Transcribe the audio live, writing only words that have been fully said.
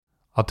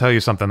I'll tell you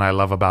something I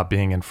love about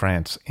being in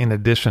France, in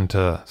addition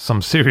to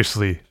some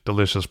seriously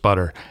delicious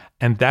butter,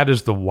 and that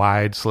is the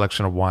wide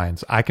selection of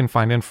wines I can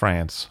find in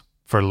France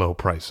for low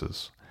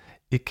prices.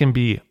 It can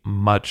be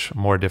much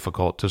more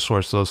difficult to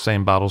source those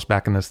same bottles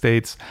back in the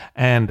States,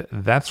 and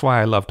that's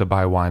why I love to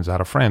buy wines out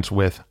of France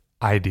with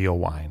Ideal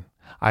Wine.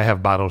 I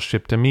have bottles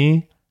shipped to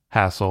me,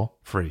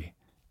 hassle-free.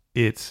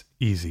 It's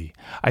easy.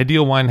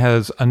 Ideal Wine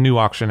has a new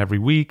auction every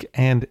week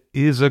and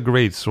is a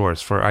great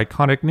source for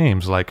iconic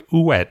names like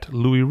Ouet,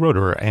 Louis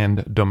Roeder,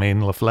 and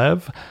Domaine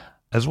Leflevre,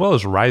 as well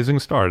as rising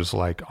stars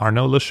like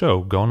Arnaud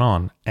Lachaud,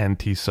 Gonon, and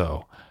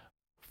Tissot.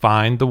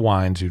 Find the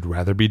wines you'd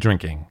rather be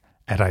drinking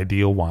at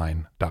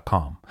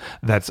idealwine.com.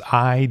 That's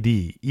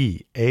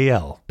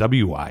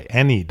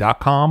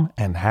IDEALWINE.com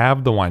and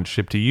have the wine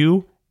shipped to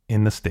you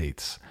in the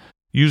States.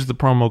 Use the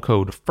promo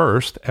code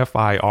FIRST,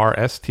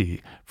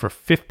 F-I-R-S-T, for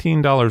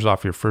 $15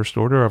 off your first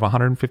order of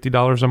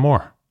 $150 or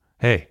more.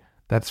 Hey,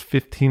 that's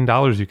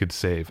 $15 you could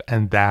save,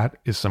 and that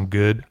is some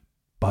good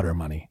butter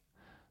money.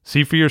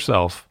 See for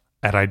yourself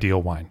at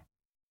Ideal Wine.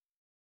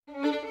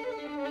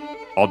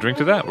 I'll drink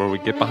to that, where we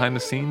get behind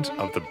the scenes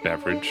of the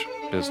beverage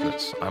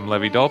business. I'm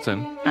Levi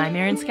Dalton. I'm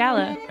Erin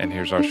Scala. And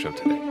here's our show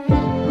today.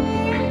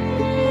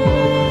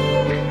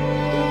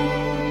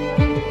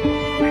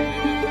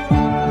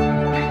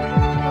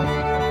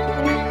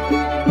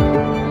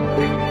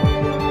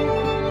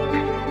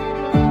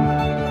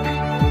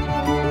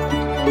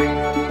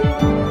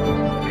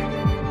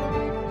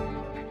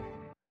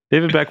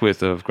 David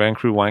Beckwith of Grand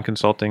Cru Wine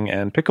Consulting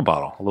and Pick a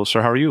Bottle. Hello,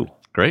 sir. How are you?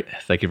 Great.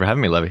 Thank you for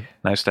having me, Levi.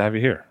 Nice to have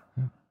you here.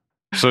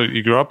 So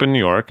you grew up in New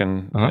York,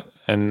 and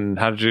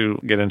how did you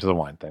get into the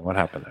wine thing? What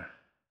happened there?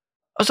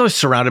 I was always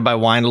surrounded by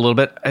wine a little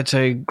bit. I'd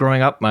say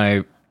growing up,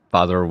 my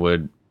father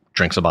would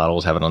drink some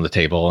bottles, have it on the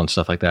table and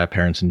stuff like that.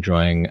 Parents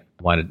enjoying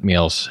wine at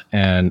meals.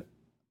 And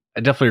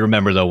I definitely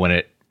remember, though, when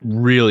it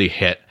really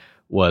hit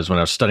was when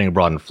I was studying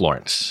abroad in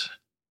Florence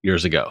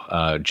years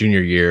ago.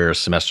 Junior year,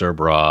 semester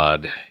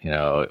abroad.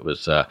 It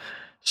was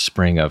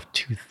spring of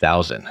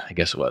 2000, I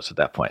guess it was at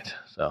that point.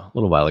 So a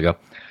little while ago.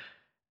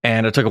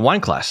 And I took a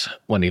wine class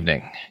one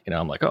evening.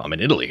 I'm like, I'm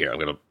in Italy here. I'm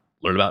going to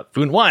learn about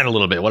food and wine a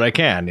little bit, what I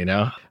can,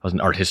 I was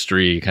an art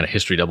history, kind of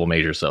history double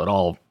major. So it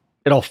all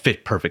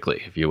fit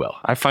perfectly, if you will.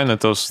 I find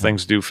that those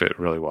things do fit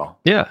really well.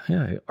 Yeah.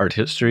 Art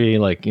history,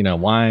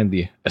 wine,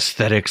 the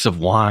aesthetics of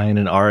wine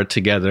and art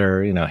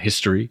together,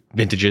 history,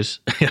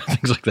 vintages,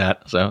 things like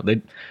that. So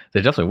they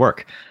definitely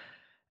work.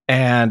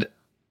 And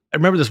I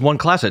remember this one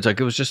class I took.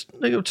 It was just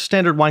a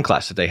standard wine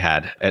class that they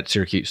had at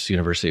Syracuse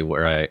University,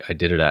 where I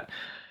did it at.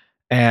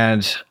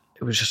 And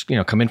it was just,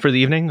 come in for the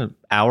evening, an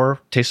hour,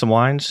 taste some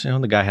wines.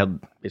 The guy had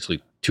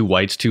basically 2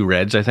 whites, 2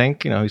 reds, I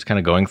think. He's kind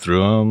of going through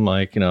them,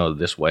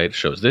 this white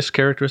shows this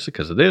characteristic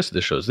because of this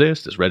shows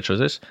this red shows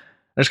this.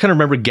 I just kind of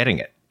remember getting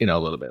it, a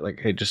little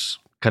bit. Hey, just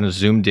kind of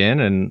zoomed in,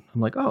 and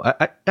I'm like,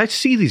 I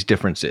see these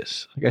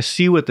differences. I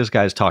see what this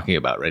guy's talking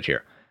about right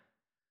here.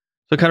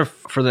 So kind of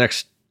for the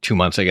next 2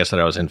 months, I guess, that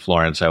I was in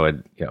Florence, I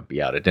would,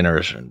 be out at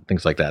dinners and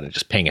things like that and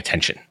just paying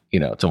attention,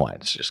 to wine.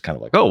 It's just kind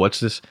of like, what's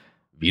this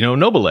Vino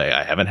Nobile?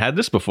 I haven't had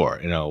this before.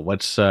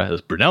 What's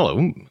this Brunello?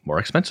 Ooh, more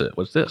expensive.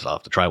 What's this? I'll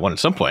have to try one at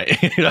some point.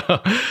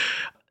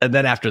 And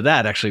then after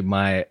that, actually,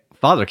 my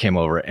father came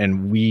over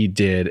and we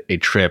did a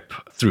trip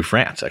through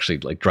France, actually,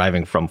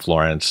 driving from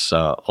Florence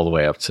all the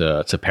way up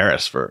to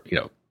Paris for,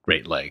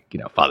 great,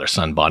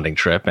 father-son bonding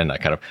trip. And I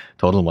kind of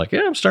told him,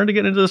 I'm starting to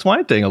get into this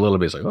wine thing a little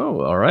bit. He's like,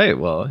 oh, all right.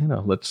 Well,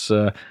 let's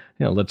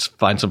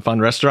find some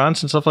fun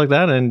restaurants and stuff like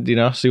that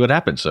and, see what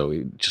happens. So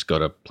we just go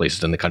to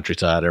places in the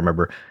countryside. I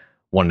remember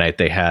one night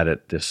they had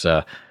at this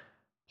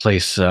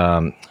place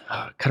kind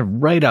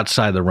of right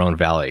outside the Rhone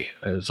Valley.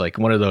 It was like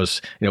one of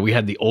those, we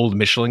had the old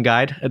Michelin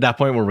guide at that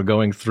point where we're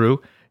going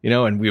through,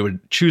 and we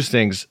would choose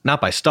things not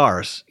by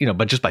stars,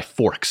 but just by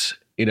forks,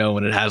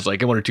 when it has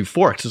 1 or 2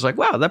 forks. It's like,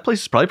 wow, that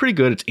place is probably pretty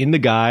good. It's in the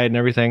guide and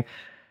everything.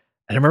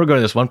 And I remember going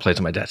to this one place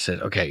and my dad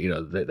said, okay,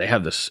 they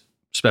have this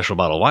special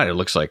bottle of wine. It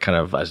looks like kind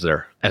of as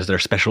their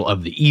special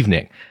of the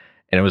evening.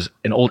 And it was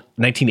an old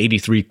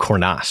 1983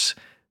 Cornas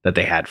that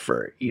they had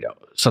for,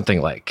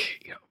 something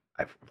like,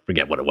 I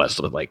forget what it was,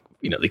 but the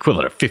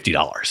equivalent of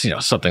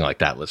 $50, something like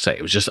that, let's say.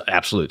 It was just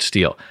absolute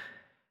steal.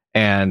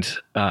 And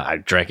I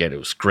drank it. It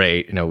was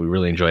great. We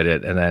really enjoyed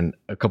it. And then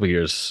a couple of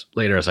years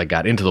later, as I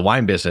got into the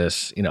wine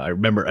business, I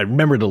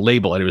remember the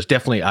label, and it was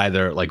definitely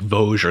either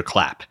Vosges or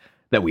Clap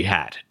that we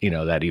had,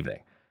 that evening.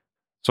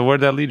 So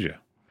where'd that lead you?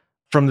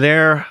 From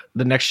there,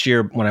 the next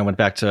year when I went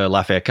back to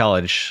Lafayette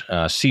College,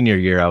 senior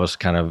year, I was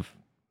kind of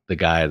the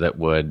guy that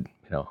would,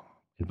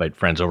 invite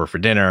friends over for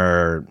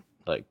dinner,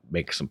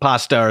 make some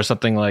pasta or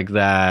something like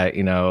that,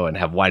 and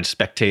have Wine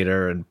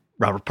Spectator and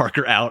Robert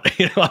Parker out,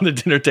 on the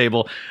dinner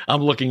table.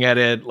 I'm looking at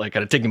it, kind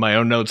of taking my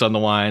own notes on the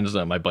wines.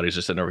 My buddies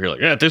are sitting over here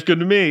yeah, it tastes good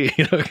to me,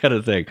 kind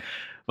of thing.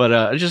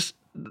 But just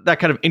that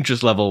kind of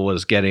interest level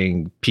was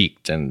getting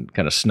peaked and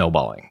kind of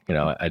snowballing,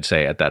 I'd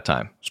say at that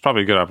time. It's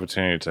probably a good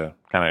opportunity to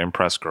kind of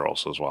impress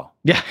girls as well.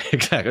 Yeah,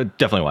 exactly.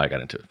 Definitely why I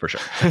got into it, for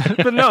sure.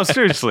 But no,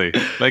 seriously.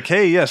 Like,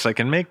 hey, yes, I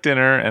can make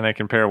dinner and I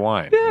can pair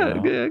wine.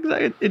 Yeah,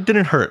 exactly. It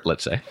didn't hurt,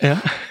 let's say.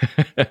 Yeah.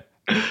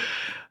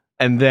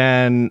 And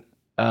then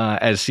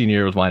as senior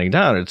year was winding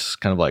down, it's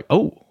kind of like,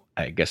 oh,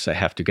 I guess I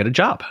have to get a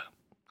job.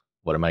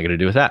 What am I going to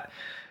do with that?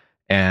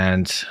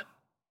 And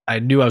I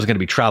knew I was going to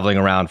be traveling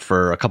around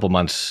for a couple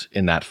months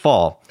in that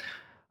fall.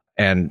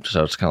 And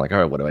so it's kind of like, all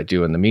right, what do I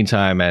do in the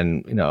meantime?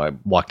 And, I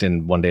walked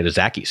in one day to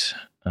Zacky's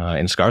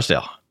in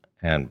Scarsdale.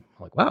 And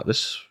I'm like, wow,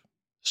 this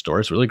store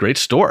is a really great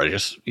store.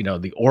 Just,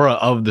 the aura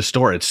of the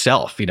store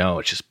itself,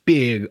 it's just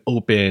big,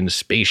 open,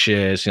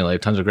 spacious, they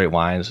have tons of great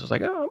wines. I was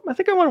like, oh, I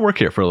think I want to work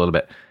here for a little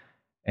bit.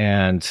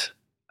 And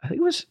I think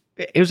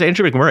it was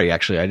Andrew McMurray,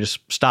 actually. I just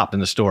stopped in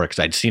the store because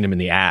I'd seen him in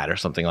the ad or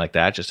something like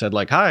that. Just said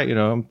like, hi,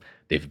 I'm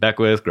David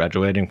Beckwith,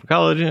 graduating from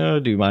college.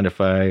 Do you mind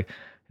if I,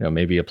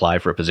 maybe apply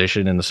for a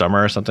position in the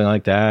summer or something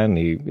like that? And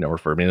he,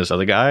 referred me to this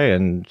other guy,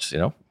 and,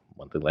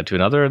 one thing led to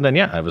another. And then,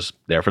 I was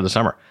there for the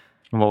summer.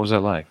 And what was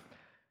that like?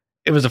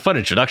 It was a fun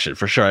introduction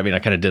for sure. I mean, I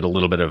kind of did a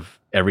little bit of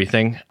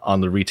everything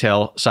on the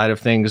retail side of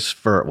things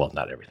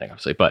not everything,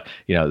 obviously, but,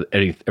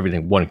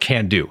 everything one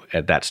can do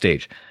at that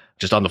stage.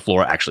 Just on the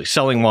floor, actually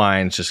selling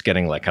wines, just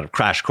getting like kind of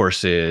crash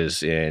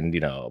courses in,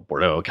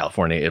 Bordeaux,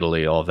 California,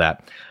 Italy, all of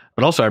that.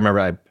 But also I remember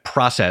I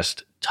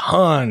processed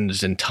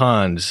tons and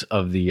tons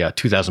of the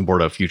 2000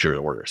 Bordeaux future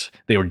orders.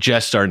 They were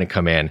just starting to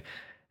come in.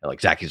 And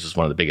like Zacky's was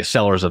one of the biggest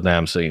sellers of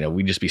them. So,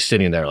 we'd just be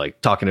sitting there like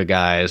talking to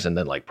guys and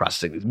then like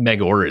processing these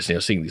mega orders,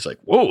 seeing these like,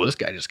 whoa, this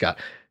guy just got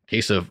a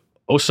case of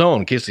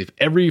Ossone, case of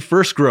every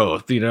first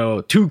growth,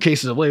 2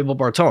 cases of label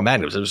Bartol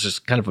Magnums. It was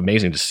just kind of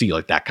amazing to see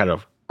like that kind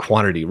of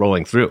quantity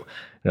rolling through.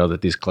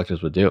 That these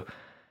collectors would do.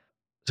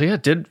 So yeah,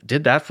 did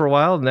that for a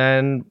while, and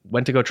then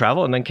went to go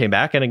travel, and then came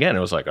back, and again, it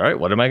was like, all right,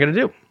 what am I going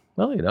to do?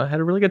 Well, I had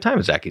a really good time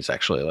at Zacky's,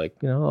 actually.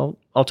 Like,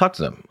 I'll talk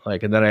to them.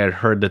 Like, and then I had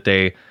heard that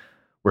they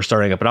were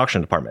starting up an auction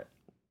department.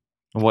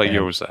 What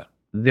year was that?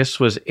 This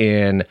was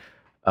in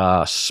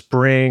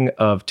spring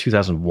of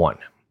 2001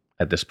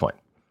 at this point.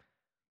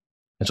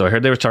 And so I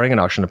heard they were starting an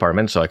auction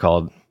department, so I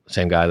called the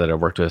same guy that I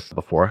worked with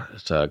before.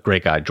 It's a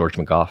great guy, George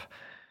McGough.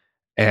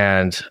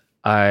 And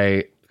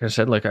I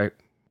said, like,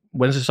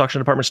 when's this auction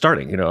department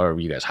starting? Are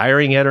you guys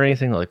hiring yet or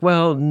anything? They're like,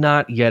 well,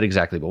 not yet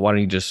exactly, but why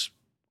don't you just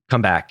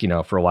come back,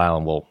 for a while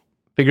and we'll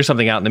figure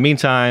something out in the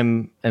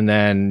meantime. And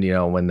then,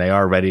 when they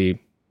are ready,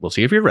 we'll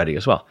see if you're ready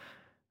as well.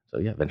 So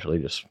yeah, eventually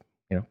just,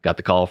 got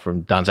the call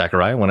from Don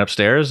Zachariah, went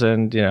upstairs,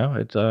 and,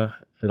 it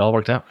all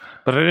worked out.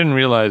 But I didn't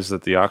realize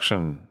that the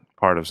auction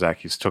part of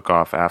Zacky's took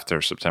off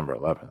after September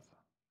 11th.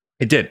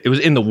 It did. It was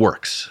in the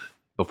works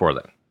before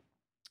then.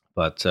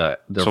 But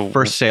the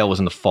first sale was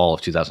in the fall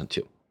of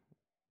 2002.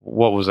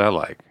 What was that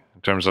like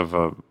in terms of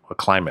a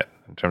climate,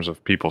 in terms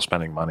of people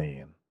spending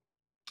money?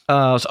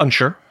 I was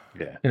unsure.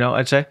 Yeah.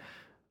 I'd say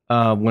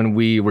when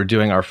we were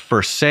doing our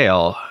first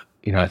sale,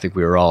 I think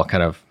we were all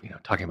kind of,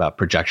 talking about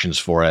projections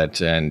for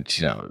it, and,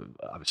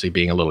 obviously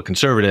being a little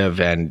conservative,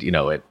 and,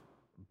 it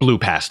blew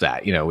past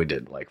that. We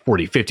did like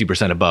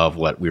 40-50% above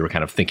what we were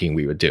kind of thinking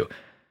we would do.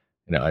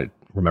 I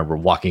remember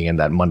walking in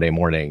that Monday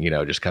morning,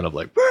 just kind of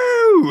like,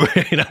 woo,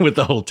 with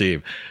the whole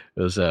team.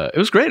 It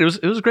was great. It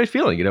was a great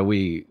feeling.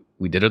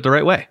 We did it the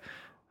right way.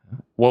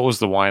 What was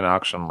the wine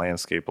auction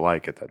landscape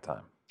like at that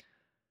time?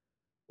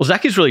 Well,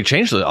 Zacky's really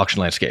changed the auction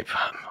landscape.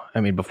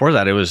 I mean, before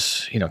that, it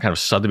was, kind of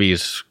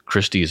Sotheby's,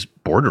 Christie's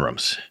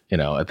boardrooms,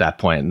 at that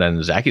point. And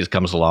then Zacky's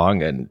comes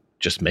along and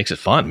just makes it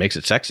fun, makes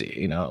it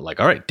sexy, like,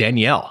 all right,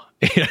 Danielle,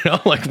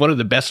 like one of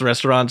the best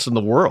restaurants in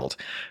the world,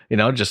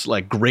 just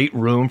like great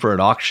room for an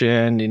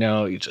auction,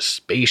 just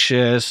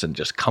spacious and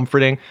just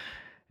comforting.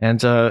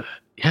 And it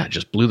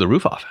just blew the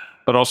roof off.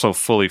 But also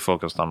fully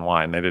focused on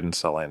wine. They didn't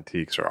sell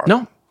antiques or art.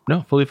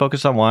 No, fully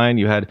focused on wine.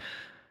 You had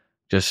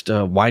just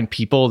wine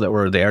people that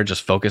were there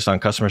just focused on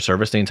customer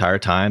service the entire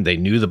time. They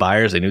knew the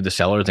buyers, they knew the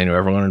sellers, they knew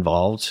everyone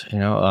involved. It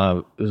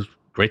was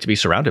great to be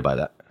surrounded by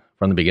that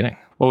from the beginning.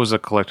 What was the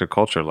collector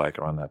culture like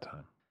around that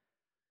time?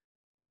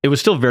 It was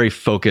still very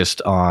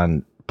focused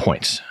on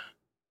points,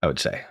 I would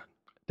say.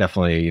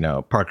 Definitely,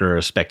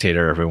 Parker,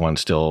 Spectator, everyone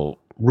still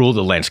ruled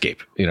the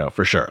landscape,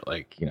 for sure.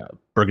 Like,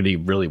 Burgundy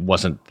really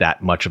wasn't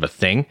that much of a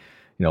thing.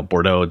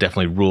 Bordeaux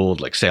definitely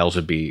ruled. Like, sales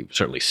would be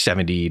certainly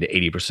 70 to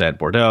 80%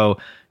 Bordeaux.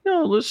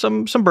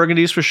 Some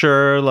Burgundies for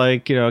sure,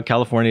 like,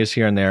 California's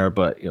here and there,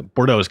 but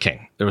Bordeaux is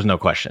king. There was no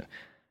question. I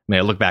mean,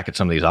 I look back at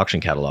some of these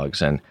auction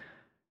catalogs, and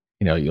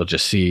you'll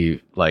just see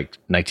like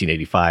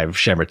 1985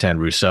 Chambertin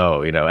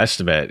Rousseau,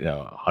 estimate,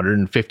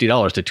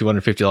 $150 to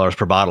 $250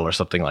 per bottle or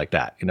something like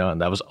that,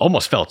 and that was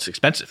almost felt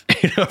expensive,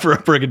 for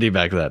a Burgundy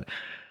back then.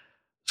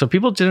 So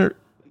people didn't,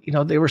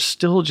 they were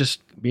still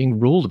just being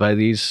ruled by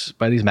these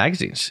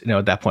magazines.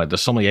 At that point, the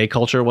sommelier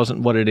culture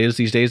wasn't what it is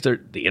these days. The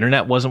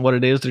internet wasn't what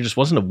it is. There just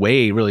wasn't a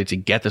way really to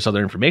get this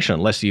other information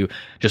unless you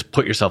just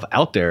put yourself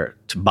out there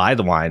to buy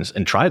the wines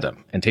and try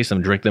them and taste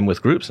them, drink them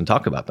with groups and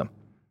talk about them.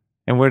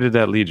 And where did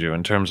that lead you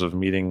in terms of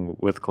meeting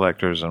with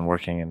collectors and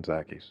working in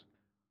Zacky's?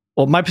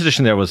 Well, my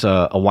position there was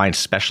a wine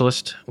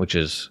specialist, which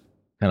is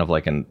kind of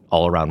like an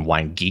all-around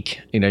wine geek.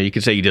 You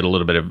could say you did a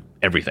little bit of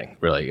everything,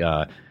 really.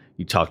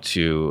 You talked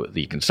to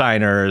the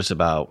consigners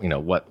about,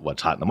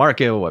 what's hot in the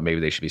market, what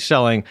maybe they should be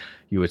selling.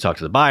 You would talk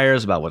to the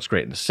buyers about what's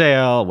great in the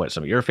sale, what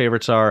some of your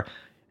favorites are.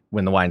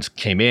 When the wines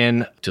came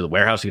in to the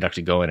warehouse, you'd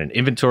actually go in and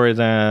inventory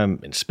them,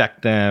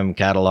 inspect them,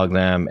 catalog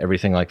them,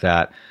 everything like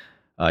that.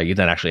 You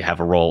then actually have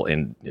a role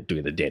in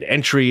doing the data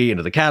entry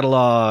into the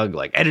catalog,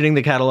 like editing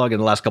the catalog in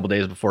the last couple of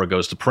days before it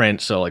goes to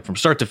print. So like from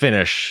start to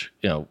finish,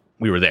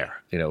 we were there.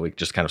 We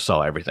just kind of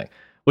saw everything,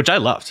 which I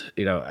loved.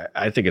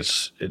 I think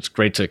it's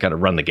great to kind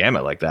of run the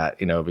gamut like that,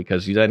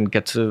 because you then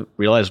get to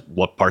realize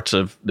what parts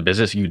of the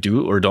business you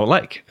do or don't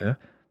like. Yeah?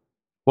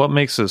 What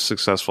makes a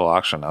successful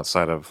auction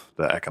outside of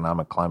the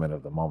economic climate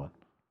of the moment?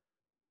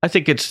 I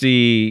think it's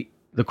the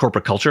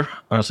corporate culture,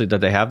 honestly,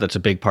 that they have. That's a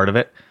big part of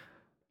it.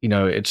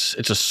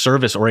 It's a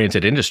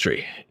service-oriented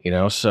industry,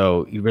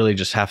 so you really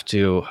just have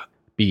to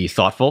be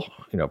thoughtful,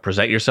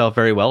 present yourself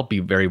very well, be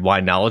very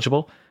wine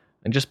knowledgeable,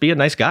 and just be a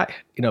nice guy.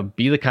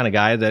 Be the kind of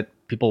guy that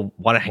people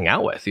want to hang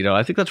out with.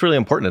 I think that's really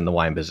important in the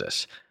wine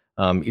business.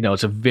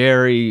 It's a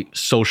very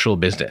social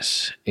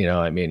business.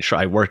 Sure,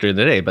 I work during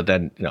the day, but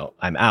then,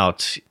 I'm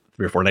out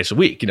 3 or 4 nights a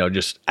week,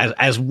 just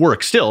as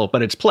work still,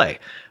 but it's play.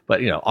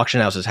 But,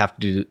 auction houses have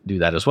to do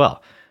that as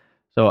well.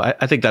 So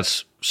I think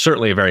that's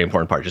certainly a very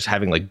important part, just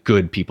having like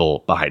good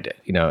people behind it,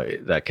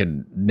 that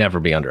can never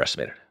be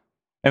underestimated.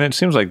 And it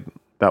seems like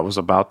that was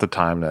about the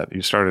time that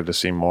you started to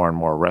see more and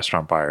more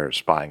restaurant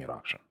buyers buying at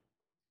auction.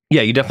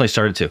 Yeah, you definitely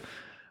started to.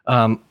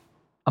 I'm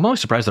always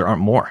surprised there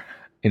aren't more,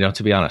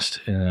 to be honest,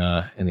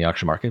 in the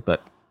auction market.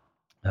 But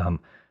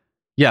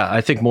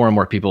I think more and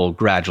more people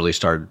gradually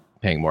started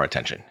paying more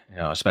attention,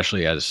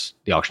 especially as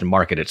the auction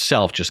market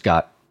itself just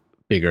got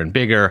bigger and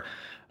bigger,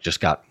 just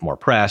got more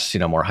press,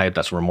 more hype.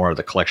 That's where more of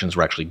the collections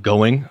were actually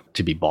going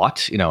to be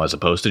bought, as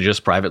opposed to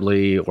just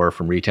privately or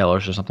from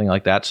retailers or something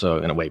like that. So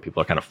in a way, people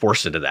are kind of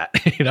forced into that.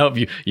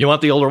 If you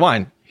want the older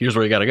wine, here's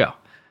where you got to go.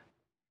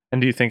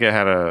 And do you think it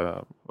had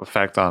a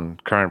effect on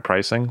current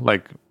pricing?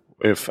 Like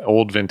if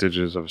old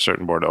vintages of a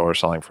certain Bordeaux are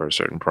selling for a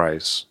certain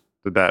price,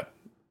 did that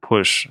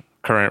push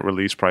current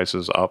release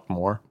prices up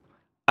more?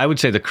 I would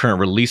say the current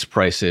release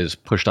prices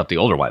pushed up the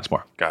older wines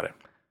more. Got it.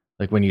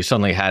 Like when you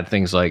suddenly had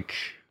things like,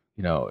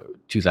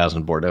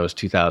 2000 Bordeaux,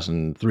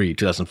 2003,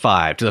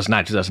 2005,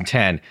 2009,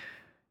 2010,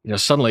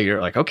 suddenly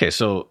you're like, okay,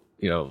 so,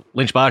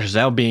 Lynch Bages is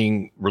now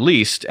being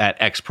released at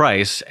X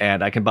price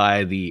and I can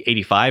buy the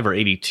 85 or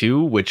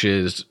 82, which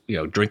is,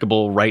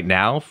 drinkable right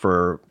now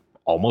for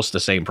almost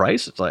the same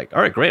price. It's like,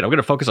 all right, great. I'm going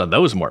to focus on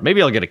those more.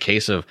 Maybe I'll get a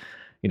case of,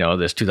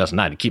 this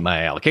 2009 to keep my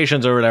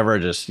allocations or whatever,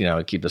 just,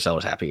 keep the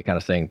sellers happy kind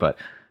of thing. But,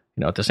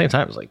 at the same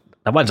time, it's like,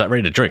 that wine's not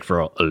ready to drink for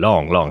a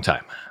long, long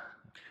time.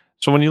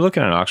 So when you look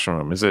at an auction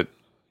room, is it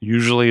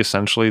usually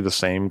essentially the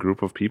same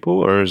group of people,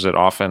 or is it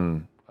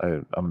often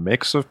a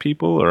mix of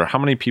people, or how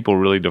many people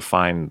really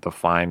define the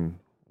fine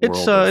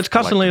world? It's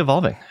constantly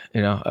evolving.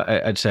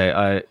 I'd say.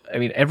 I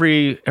mean,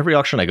 every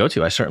auction I go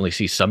to, I certainly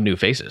see some new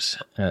faces,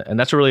 and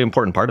that's a really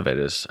important part of it.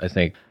 Is I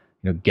think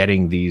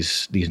getting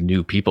these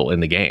new people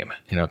in the game.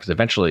 Because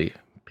eventually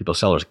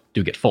sellers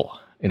do get full.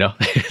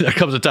 There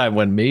comes a time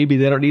when maybe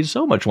they don't need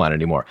so much wine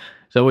anymore.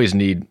 So always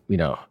need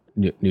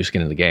new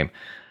skin in the game.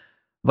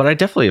 But I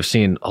definitely have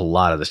seen a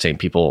lot of the same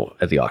people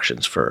at the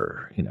auctions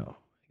for, I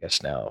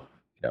guess now,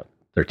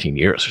 13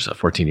 years or so,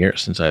 14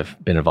 years since I've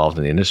been involved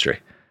in the industry.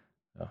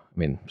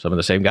 Some of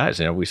the same guys,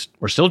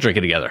 we're still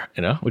drinking together,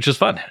 which is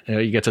fun.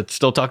 You get to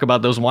still talk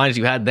about those wines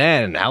you had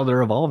then, how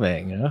they're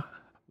evolving,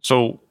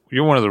 So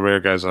you're one of the rare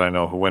guys that I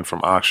know who went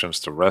from auctions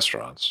to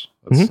restaurants.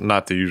 That's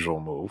not the usual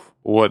move.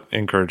 What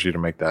encouraged you to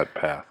make that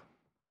path?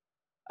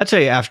 I'd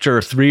say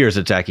after 3 years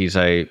at Takis,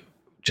 I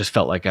just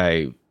felt like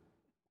I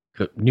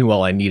knew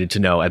all I needed to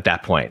know at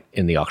that point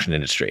in the auction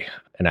industry.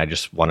 And I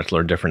just wanted to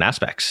learn different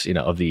aspects,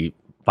 of the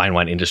fine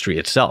wine industry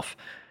itself.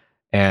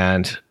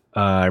 And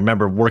I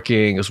remember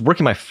working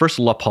my first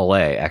La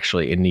Paulée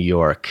actually in New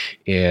York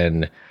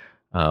in,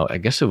 I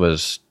guess it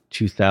was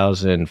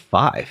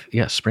 2005.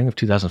 Yeah, spring of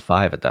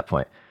 2005 at that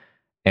point.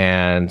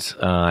 And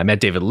I met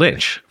David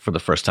Lynch for the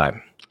first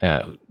time.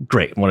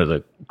 Great, one of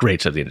the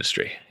greats of the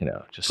industry,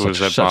 just Who was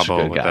such at a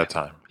good Babbo guy. at that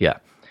time? Yeah.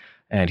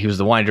 And he was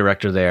the wine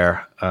director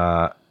there.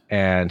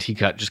 And he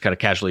just kind of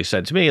casually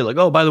said to me, like,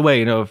 oh, by the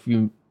way, if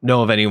you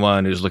know of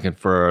anyone who's looking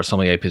for a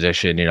sommelier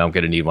position, I'm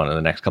going to need one in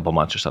the next couple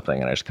months or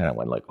something. And I just kind of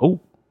went like, oh,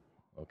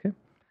 okay. And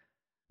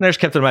I just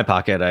kept it in my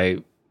pocket. I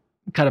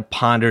kind of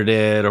pondered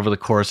it over the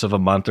course of a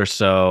month or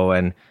so.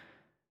 And,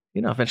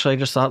 eventually I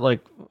just thought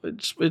like,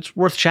 it's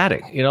worth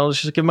chatting,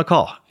 let's just give him a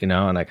call, and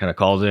I kind of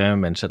called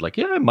him and said like,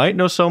 yeah, I might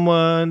know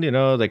someone,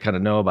 they kind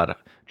of know about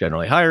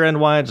generally higher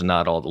end wines and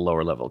not all the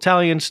lower level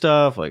Italian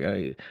stuff. Like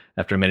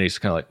after a minute, he's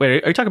kind of like,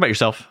 wait, are you talking about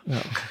yourself?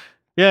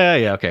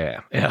 Yeah. Okay.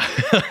 Yeah.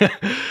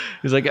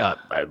 He's like,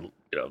 I'd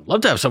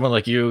love to have someone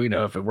like you,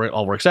 if it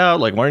all works out,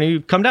 like, why don't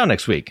you come down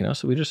next week?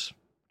 So we just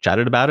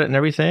chatted about it and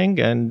everything.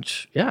 And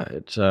yeah,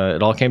 it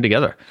all came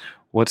together.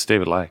 What's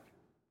David like?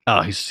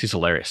 Oh, he's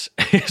hilarious.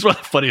 He's one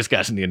of the funniest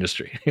guys in the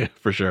industry,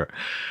 for sure.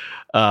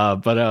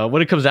 But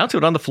when it comes down to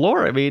it on the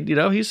floor, I mean,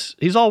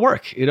 he's all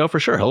work, for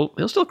sure.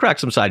 He'll still crack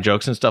some side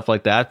jokes and stuff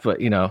like that, but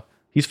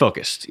he's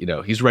focused.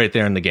 He's right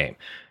there in the game.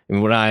 I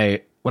mean, when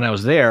I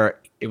was there,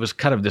 it was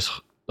kind of this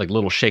like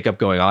little shakeup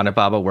going on at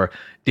Baba, where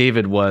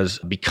David was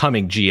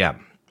becoming GM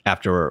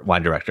after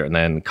wine director, and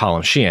then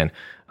Colin Sheehan,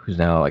 who's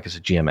now like as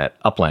a GM at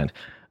Upland,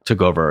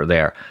 took over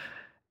there.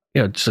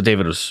 So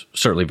David was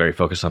certainly very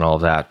focused on all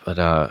of that,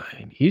 but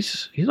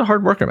he's a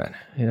hard worker,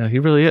 man. He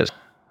really is.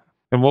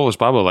 And what was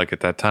Baba like at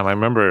that time? I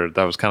remember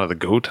that was kind of the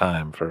go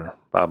time for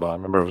Baba. I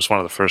remember it was one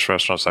of the first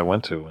restaurants I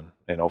went to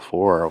in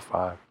 04 or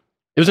 05.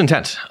 It was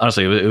intense.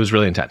 Honestly, it was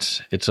really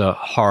intense. It's a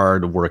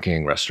hard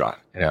working restaurant.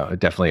 It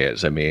definitely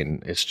is. I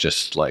mean, it's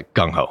just like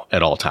gung ho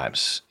at all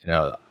times.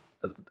 I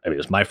mean, it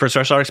was my first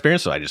restaurant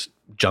experience, so I just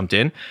jumped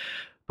in.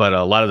 But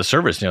a lot of the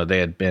servers, they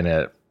had been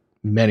at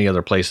many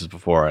other places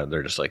before, and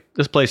they're just like,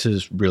 this place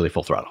is really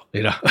full throttle.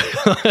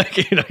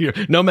 You're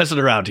no messing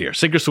around here,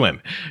 sink or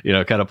swim,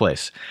 kind of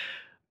place.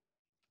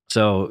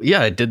 So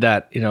yeah, I did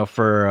that,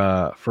 for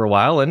a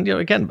while, and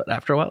again, but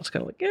after a while, it's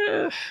kind of like,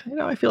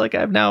 I feel like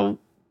I've now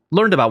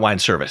learned about wine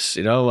service,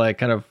 like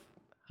kind of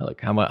like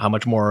how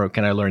much more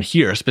can I learn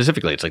here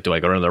specifically? It's like, do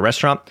I go to another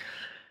restaurant?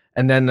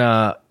 And then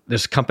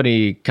this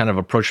company kind of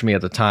approached me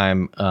at the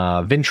time,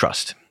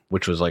 Vintrust,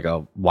 which was like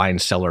a wine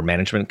cellar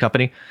management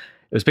company.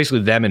 It was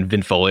basically them and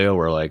Vinfolio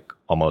were like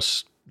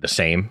almost the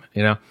same,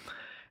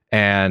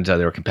 and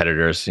they were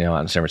competitors, out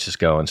in San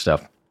Francisco and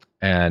stuff.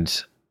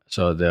 And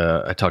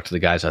so I talked to the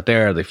guys out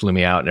there, they flew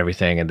me out and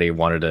everything, and they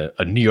wanted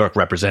a New York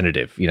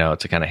representative,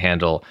 to kind of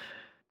handle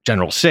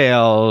general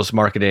sales,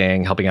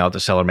 marketing, helping out with the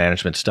cellar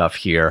management stuff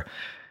here.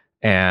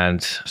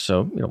 And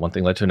so, one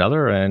thing led to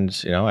another, and,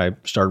 I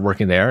started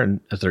working there and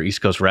as their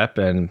East Coast rep.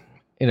 And,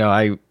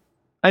 I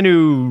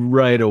knew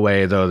right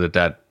away, though,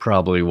 that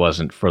probably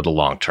wasn't for the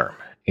long term,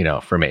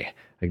 for me.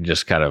 I could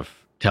just kind of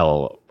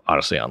tell,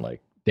 honestly, on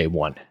like day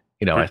one,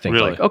 I think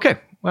really? like, okay,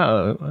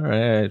 well, all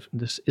right,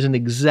 this isn't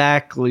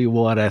exactly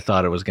what I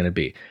thought it was going to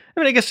be. I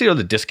mean, I guess,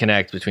 the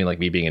disconnect between like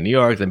me being in New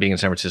York, then being in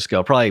San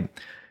Francisco, probably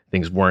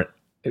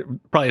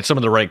some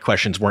of the right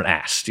questions weren't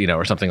asked,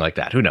 or something like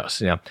that. Who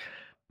knows,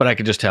 but I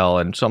could just tell.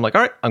 And so I'm like,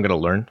 all right, I'm going to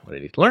learn what I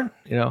need to learn,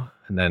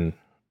 and then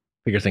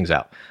figure things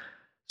out.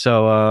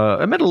 So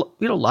I met a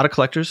lot of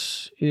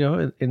collectors,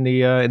 in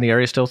the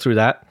area still through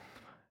that.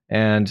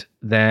 And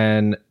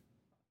then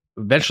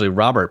eventually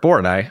Robert Bohr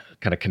and I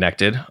kind of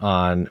connected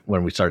on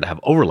when we started to have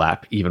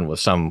overlap, even with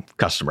some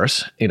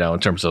customers, in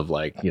terms of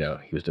like, he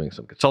was doing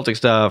some consulting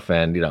stuff,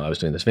 and, I was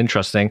doing this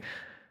Vintrust thing.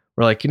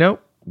 We're like,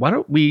 why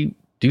don't we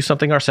do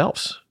something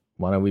ourselves?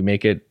 Why don't we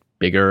make it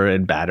bigger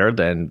and badder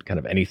than kind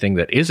of anything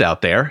that is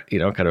out there,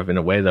 kind of in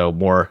a way, though,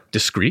 more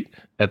discreet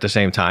at the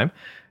same time,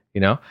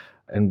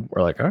 and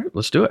we're like, all right,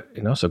 let's do it.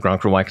 So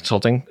Grand Cru Wine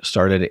Consulting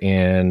started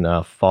in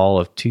fall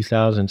of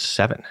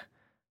 2007.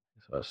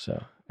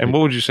 And what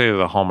would you say are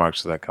the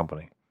hallmarks of that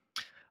company?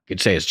 You'd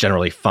say it's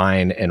generally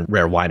fine and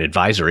rare wine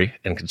advisory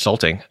and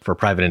consulting for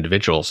private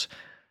individuals.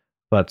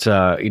 But,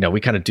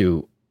 we kind of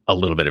do a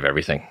little bit of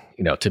everything,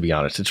 to be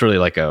honest. It's really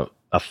like a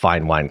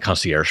fine wine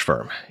concierge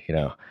firm.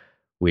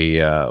 We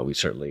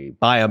certainly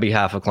buy on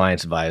behalf of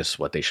clients, advise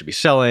what they should be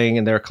selling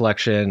in their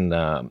collection,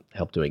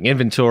 help doing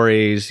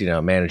inventories,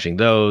 managing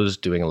those,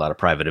 doing a lot of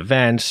private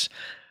events.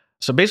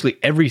 So basically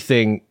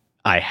everything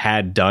I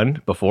had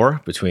done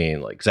before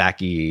between like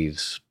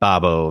Zacky's,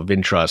 Babbo,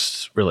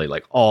 Vintrust, really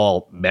like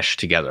all meshed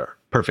together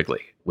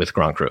perfectly with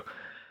Grand Cru.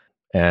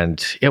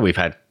 And yeah, we've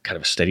had kind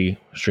of a steady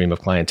stream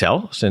of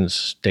clientele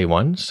since day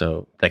one.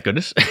 So thank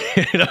goodness,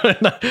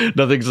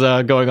 nothing's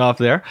going off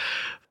there.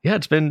 Yeah,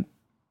 it's been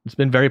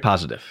very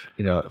positive,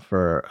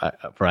 for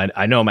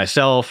I know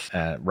myself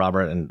and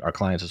Robert and our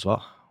clients as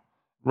well.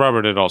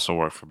 Robert had also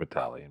worked for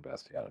Batali and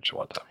Bastianich at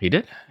one time. He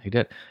did.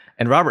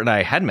 And Robert and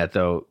I had met,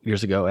 though,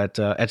 years ago at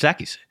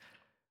Zacky's.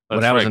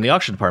 When I was in the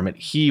auction department,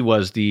 he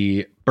was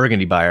the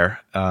Burgundy buyer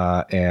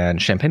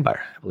and Champagne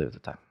buyer, I believe, at the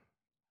time.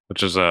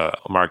 Which is a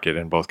market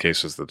in both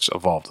cases that's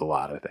evolved a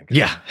lot, I think.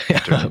 Yeah,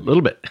 a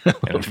little bit.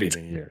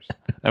 In years.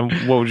 And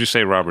what would you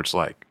say Robert's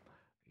like?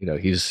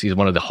 He's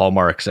one of the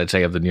hallmarks, I'd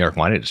say, of the New York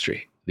wine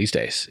industry these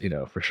days,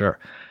 for sure.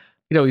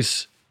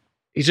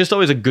 He's just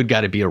always a good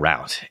guy to be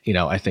around.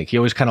 I think he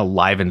always kind of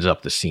livens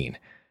up the scene.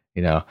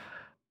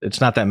 It's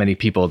not that many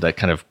people that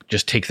kind of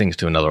just take things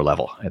to another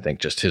level. I think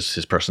just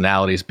his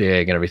personality is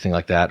big and everything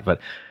like that. But,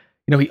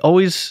 he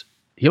always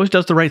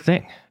does the right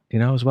thing,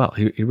 as well.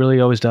 He really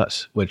always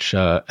does, which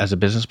as a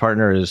business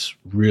partner is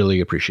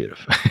really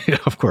appreciative,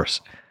 of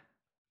course.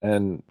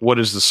 And what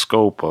is the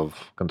scope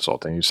of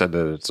consulting? You said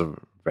that it's a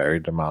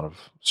varied amount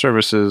of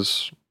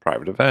services,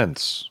 private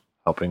events,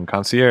 helping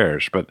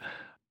concierge, but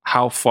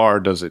how far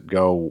does it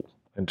go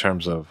in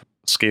terms of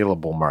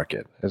scalable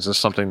market? Is this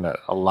something that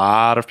a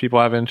lot of people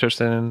have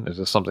interest in? Is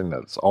this something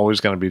that's always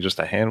going to be just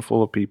a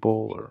handful of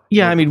people? Or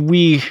yeah, I mean,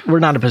 we're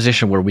not in a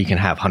position where we can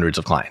have hundreds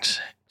of clients,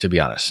 to be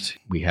honest.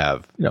 We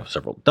have,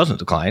 several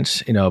dozens of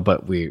clients,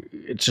 but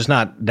it's just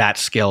not that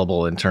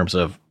scalable in terms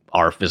of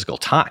our physical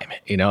time.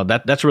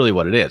 That's really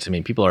what it is. I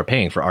mean, people are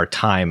paying for our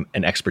time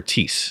and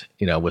expertise,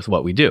 with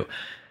what we do.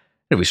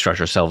 if we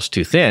stretch ourselves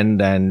too thin,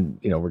 then,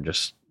 we're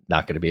just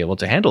not going to be able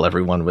to handle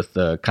everyone with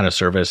the kind of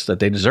service that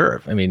they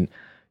deserve. I mean,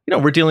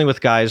 we're dealing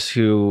with guys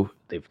who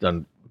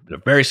they're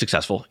very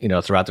successful,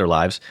 throughout their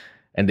lives,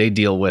 and they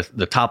deal with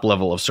the top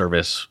level of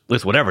service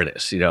with whatever it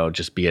is,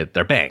 just be it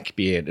their bank,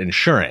 be it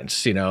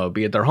insurance,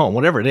 be it their home,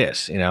 whatever it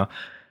is,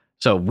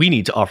 So we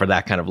need to offer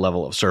that kind of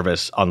level of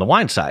service on the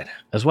wine side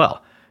as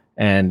well.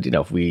 And,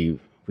 if we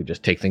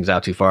just take things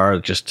out too far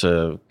just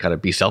to kind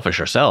of be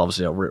selfish ourselves,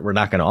 we're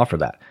not going to offer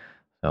that.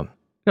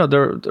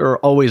 There are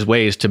always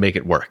ways to make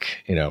it work,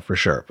 for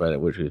sure, but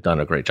which we've done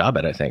a great job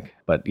at, I think.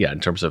 But yeah, in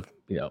terms of,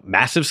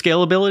 massive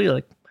scalability,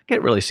 like I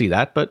can't really see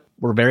that, but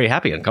we're very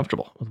happy and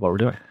comfortable with what we're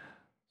doing.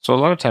 So a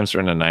lot of times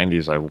during the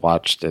 90s, I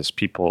watched as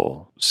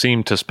people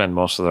seemed to spend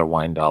most of their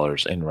wine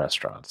dollars in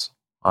restaurants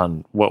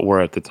on what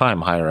were at the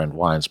time higher end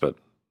wines, but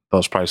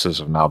those prices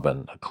have now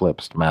been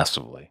eclipsed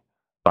massively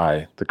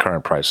by the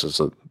current prices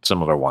that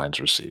similar wines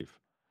receive.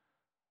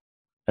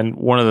 And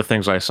one of the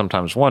things I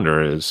sometimes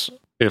wonder is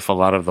if a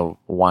lot of the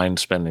wine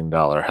spending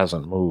dollar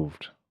hasn't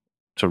moved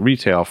to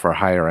retail for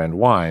higher end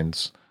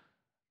wines,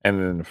 and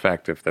in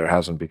fact, if there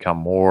hasn't become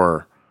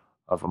more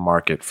of a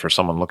market for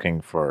someone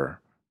looking for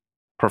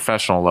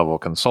professional level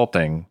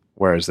consulting,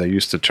 whereas they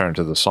used to turn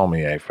to the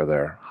sommelier for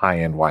their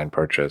high-end wine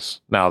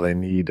purchase. Now they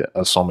need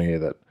a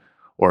sommelier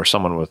or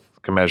someone with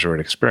commensurate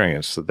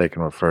experience that they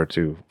can refer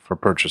to for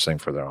purchasing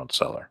for their own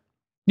cellar.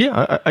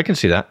 Yeah, I can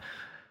see that.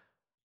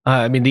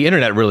 I mean, the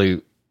internet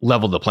really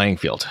leveled the playing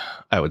field,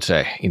 I would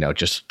say,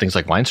 just things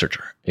like Wine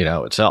Searcher,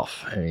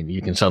 itself. I mean,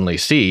 you can suddenly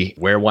see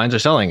where wines are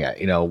selling at,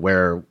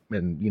 where,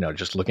 and,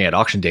 just looking at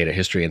auction data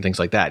history and things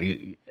like that.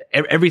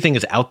 Everything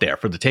is out there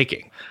for the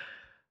taking.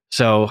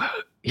 So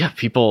yeah,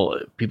 people,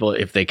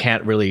 if they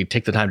can't really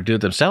take the time to do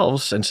it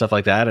themselves and stuff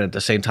like that, and at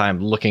the same time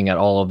looking at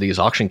all of these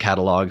auction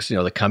catalogs,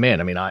 that come in.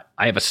 I mean, I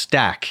have a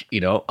stack,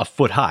 a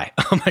foot high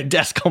on my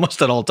desk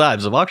almost at all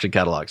times of auction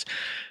catalogs.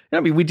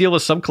 I mean, we deal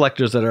with some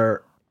collectors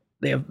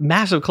they have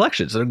massive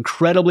collections. They're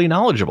incredibly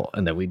knowledgeable.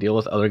 And then we deal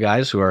with other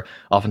guys who are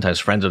oftentimes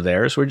friends of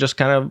theirs who are just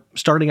kind of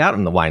starting out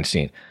in the wine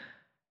scene.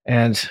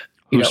 And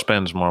who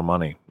spends more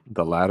money,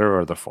 the latter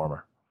or the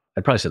former?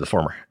 I'd probably say the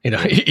former,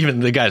 even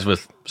the guys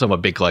with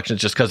somewhat big collections,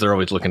 just because they're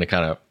always looking to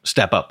kind of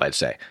step up, I'd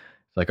say.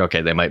 It's like,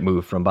 okay, they might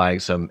move from buying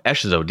some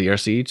Echezeaux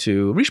DRC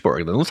to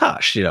Richebourg, then La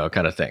Tâche,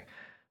 kind of thing.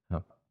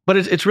 But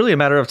it's really a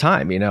matter of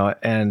time,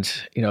 and,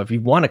 if you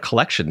want a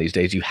collection these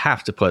days, you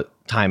have to put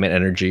time and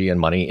energy and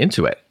money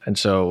into it. And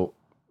so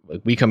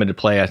we come into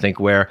play, I think,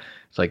 where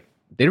it's like,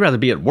 they'd rather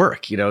be at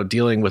work,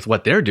 dealing with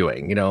what they're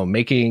doing,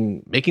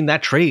 making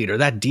that trade or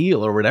that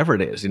deal or whatever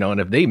it is, and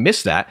if they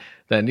miss that,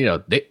 then,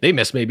 they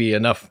miss maybe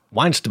enough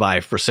wines to buy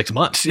for 6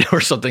 months or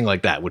something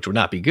like that, which would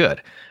not be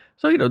good.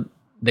 So,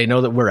 they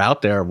know that we're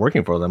out there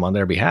working for them on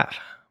their behalf.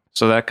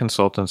 So that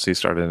consultancy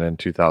started in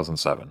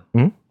 2007.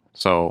 Mm-hmm.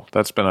 So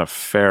that's been a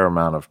fair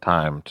amount of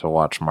time to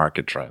watch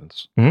market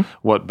trends. Mm-hmm.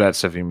 What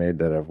bets have you made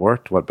that have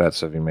worked? What bets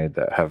have you made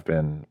that have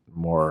been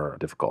more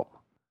difficult?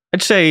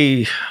 I'd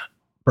say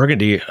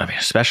Burgundy, I mean,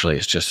 especially,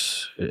 it's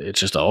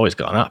just always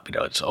gone up.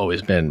 It's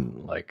always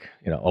been like,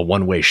 a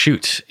one-way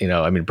shoot.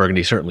 I mean,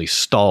 Burgundy certainly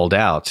stalled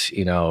out,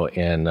 in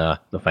the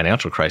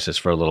financial crisis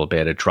for a little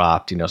bit. It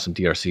dropped, some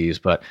DRCs,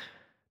 but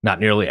not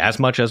nearly as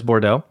much as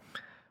Bordeaux.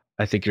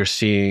 I think you're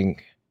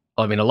seeing,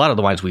 I mean, a lot of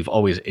the wines we've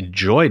always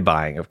enjoyed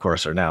buying, of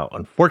course, are now,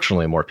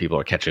 unfortunately, more people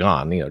are catching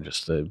on,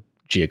 just the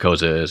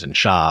Giacozas and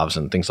Chaves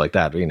and things like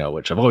that,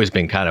 which have always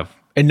been kind of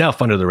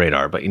enough under the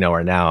radar, but,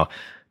 are now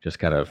just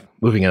kind of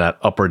moving in that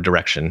upward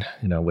direction,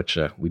 which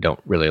we don't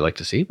really like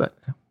to see, but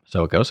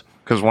so it goes.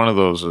 Because one of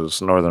those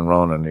is Northern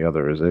Rhone and the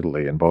other is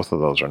Italy, and both of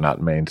those are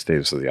not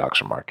mainstays of the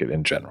auction market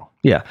in general.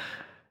 Yeah.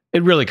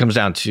 It really comes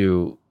down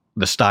to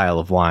the style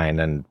of wine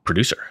and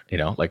producer,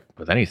 like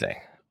with anything.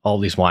 All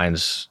these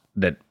wines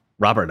that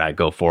Robert and I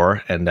go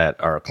for, and that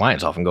our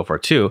clients often go for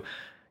too,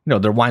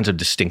 they're wines of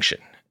distinction.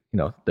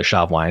 The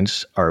Chave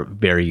wines are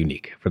very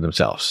unique for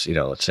themselves.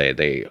 Let's say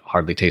they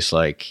hardly taste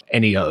like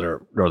any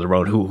other Northern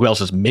Rhone. Who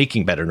else is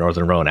making better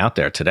Northern Rhone out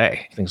there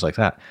today? Things like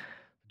that.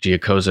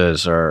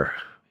 Giacozas are,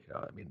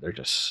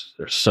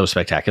 they're so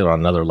spectacular on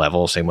another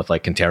level. Same with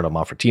like Conterno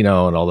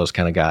Monfortino and all those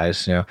kind of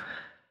guys,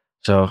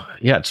 So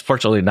yeah, it's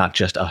fortunately not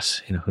just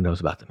us, who knows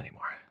about them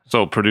anymore.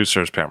 So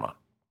producer is paramount.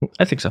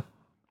 I think so.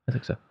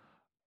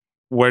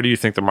 Where do you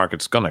think the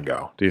market's going to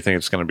go? Do you think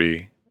it's going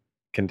to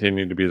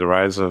continue to be the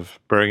rise of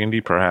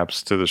Burgundy,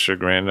 perhaps to the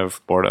chagrin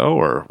of Bordeaux,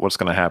 or what's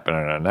going to happen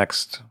in the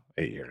next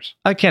 8 years?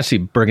 I can't see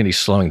Burgundy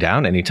slowing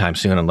down anytime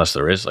soon unless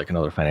there is like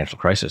another financial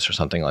crisis or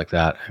something like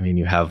that. I mean,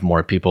 you have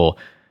more people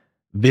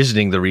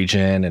visiting the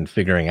region and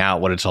figuring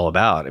out what it's all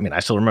about. I mean, I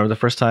still remember the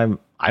first time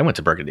I went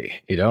to Burgundy,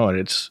 and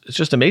it's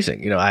just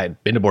amazing. I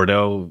had been to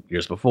Bordeaux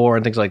years before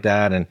and things like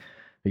that. And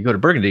you go to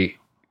Burgundy,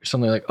 you're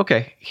suddenly like,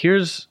 okay,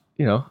 here's,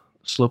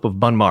 slope of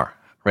Bonmar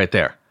right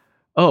there.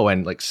 Oh,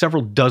 and like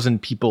several dozen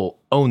people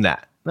own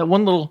that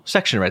one little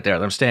section right there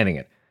that I'm standing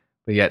in.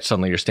 But yet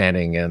suddenly you're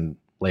standing in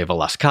Les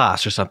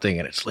Velasquez or something,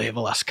 and it's Les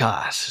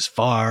Velasquez as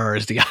far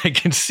as the eye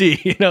can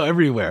see,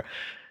 everywhere.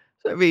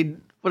 So, I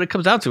mean, when it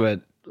comes down to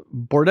it,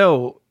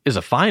 Bordeaux is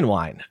a fine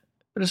wine,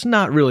 but it's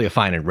not really a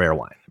fine and rare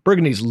wine.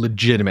 Burgundy's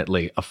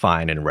legitimately a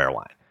fine and rare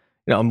wine.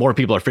 More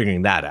people are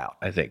figuring that out,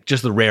 I think.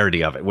 Just the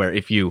rarity of it, where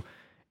if you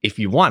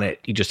want it,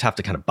 you just have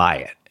to kind of buy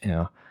it,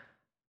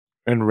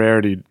 And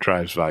rarity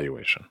drives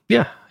valuation.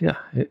 Yeah,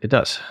 it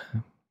does.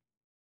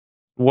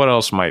 What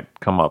else might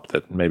come up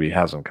that maybe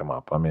hasn't come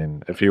up? I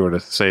mean, if you were to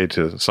say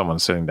to someone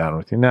sitting down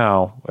with you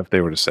now, if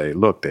they were to say,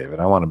 look, David,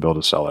 I want to build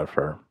a cellar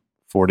for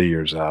 40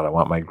 years out. I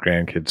want my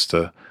grandkids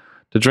to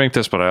drink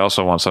this, but I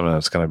also want something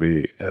that's going to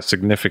be a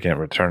significant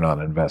return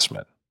on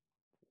investment.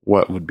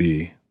 What would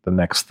be the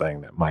next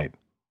thing that might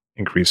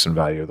increase in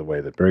value the way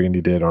that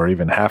Burgundy did, or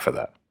even half of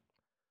that?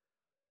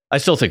 I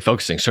still think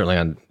focusing certainly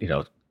on,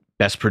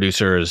 best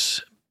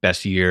producers,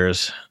 best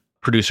years,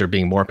 producer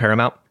being more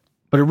paramount.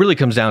 But it really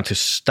comes down to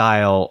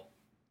style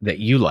that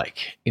you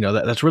like.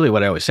 That's really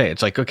what I always say.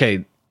 It's like,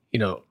 okay,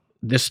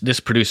 this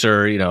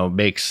producer,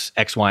 makes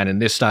X wine in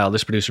this style.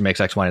 This producer makes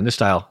X wine in this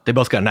style. They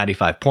both got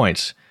 95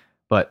 points,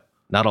 but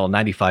not all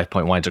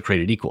 95-point wines are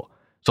created equal.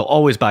 So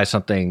always buy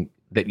something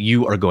that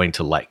you are going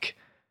to like.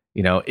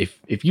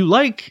 If you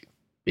like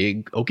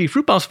big oaky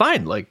fruit bombs,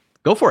 fine. Like,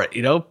 go for it.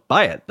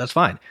 Buy it. That's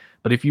fine.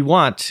 But if you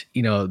want,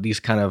 these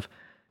kind of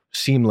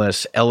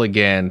seamless,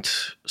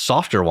 elegant,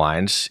 softer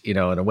wines, in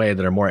a way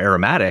that are more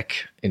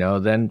aromatic,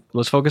 then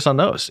let's focus on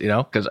those,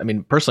 because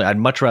personally, I'd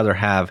much rather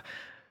have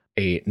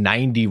a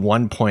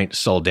 91-point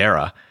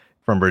Soldera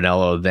from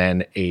Brunello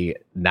than a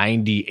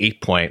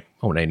 98-point,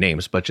 I won't name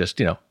names, but just,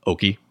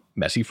 oaky,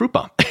 messy fruit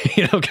bomb,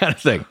 kind of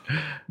thing.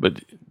 But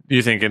do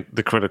you think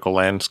the critical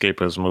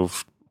landscape has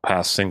moved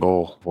past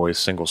single voice,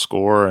 single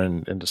score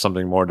and into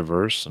something more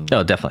diverse?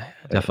 Oh,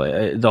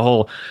 definitely. The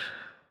whole,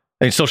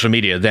 social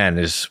media then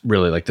is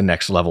really like the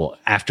next level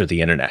after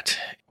the internet,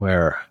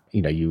 where,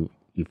 you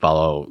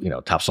follow,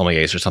 top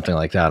sommeliers or something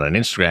like that on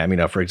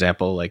Instagram, for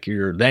example, like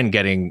you're then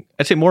getting,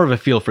 I'd say, more of a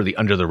feel for the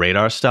under the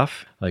radar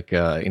stuff, like,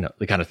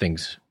 the kind of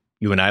things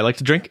you and I like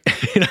to drink,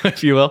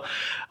 if you will,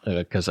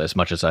 because as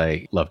much as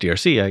I love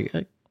DRC,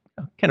 I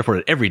can't afford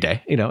it every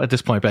day, at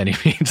this point by any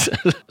means.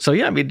 So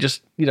yeah,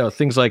 just,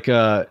 things like,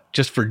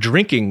 just for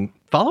drinking,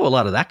 follow a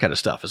lot of that kind of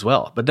stuff as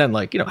well. But then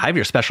have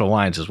your special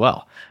wines as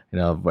well,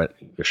 but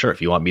sure,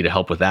 if you want me to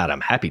help with that,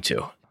 I'm happy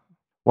to.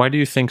 Why do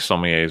you think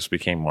sommeliers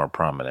became more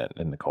prominent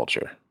in the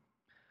culture?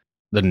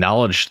 The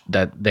knowledge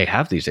that they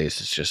have these days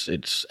is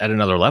it's at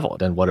another level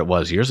than what it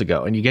was years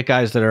ago. And you get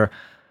guys that are,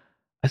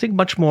 I think,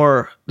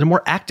 they're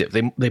more active.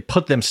 They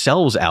put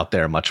themselves out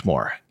there much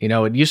more.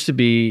 It used to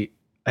be,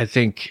 I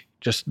think,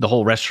 just the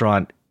whole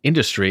restaurant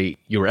industry.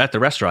 You were at the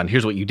restaurant.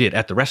 Here's what you did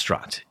at the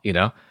restaurant,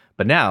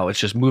 But now it's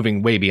just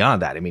moving way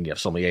beyond that. You have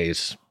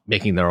sommeliers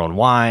making their own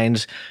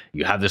wines.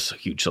 You have this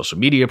huge social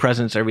media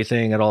presence,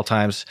 everything at all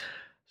times.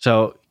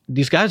 So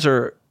these guys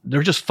they're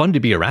just fun to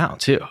be around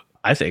too.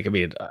 I think,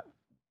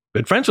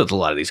 good friends with a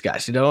lot of these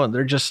guys, and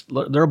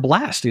they're a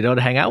blast,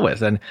 to hang out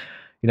with. And,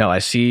 I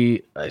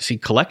see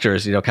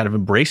collectors, kind of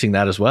embracing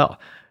that as well.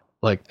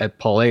 Like at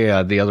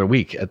Paulé the other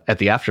week at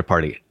the after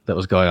party that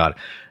was going on.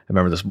 I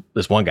remember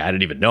this one guy, I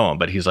didn't even know him,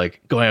 but he's like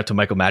going up to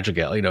Michael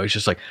Madrigal, he's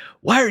just like,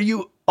 why are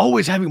you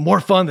always having more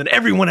fun than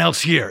everyone else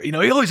here? You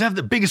always have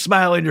the biggest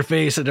smile on your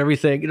face and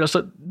everything,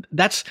 so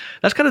that's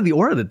kind of the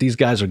aura that these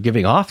guys are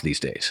giving off these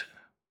days.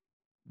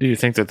 Do you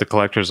think that the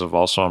collectors have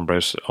also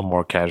embraced a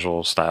more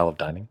casual style of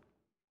dining?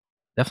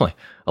 Definitely.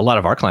 A lot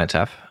of our clients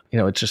have.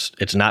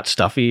 It's not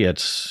stuffy.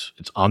 It's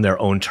on their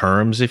own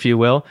terms, if you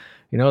will.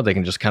 They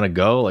can just kind of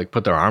go, like,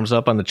 put their arms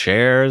up on the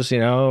chairs,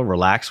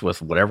 relax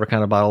with whatever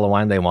kind of bottle of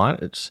wine they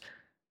want. It's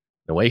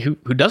the way who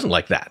doesn't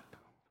like that.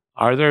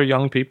 Are there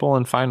young people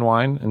in fine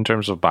wine in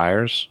terms of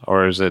buyers,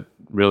 or is it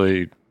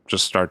really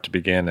just start to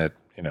begin at,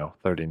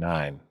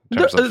 39?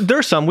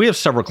 There's some. We have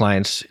several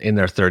clients in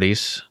their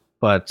 30s,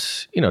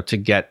 but, to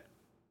get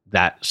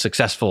that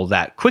successful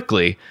that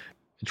quickly,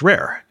 it's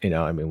rare.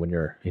 When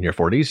you're in your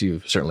 40s,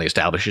 you've certainly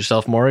established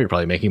yourself more. You're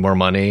probably making more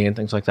money and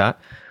things like that.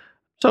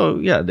 So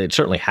yeah, it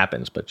certainly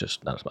happens, but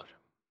just not as much.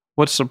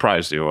 What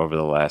surprised you over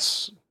the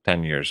last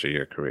 10 years of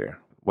your career?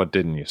 What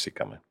didn't you see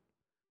coming?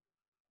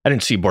 I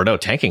didn't see Bordeaux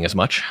tanking as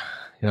much,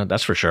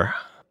 that's for sure.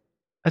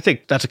 I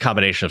think that's a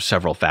combination of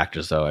several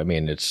factors, though.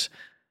 It's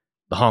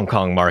the Hong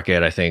Kong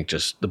market. I think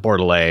just the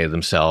Bordelais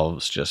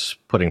themselves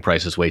just putting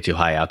prices way too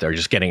high out there,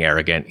 just getting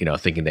arrogant,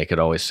 thinking they could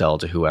always sell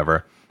to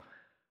whoever.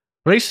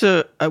 But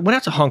I went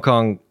out to Hong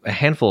Kong a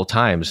handful of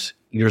times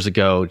years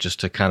ago just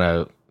to kind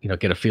of,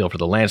 get a feel for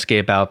the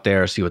landscape out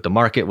there, see what the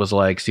market was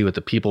like, see what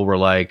the people were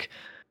like,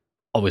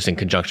 always in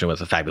conjunction with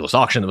a fabulous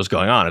auction that was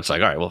going on. It's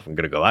like, all right, well, if I'm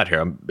going to go out here,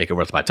 I'm making it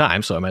worth my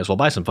time, so I might as well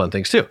buy some fun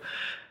things too.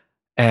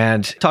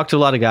 And talk to a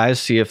lot of guys,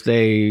 see if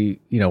they,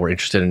 were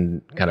interested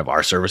in kind of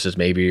our services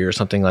maybe or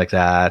something like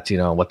that,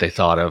 what they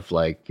thought of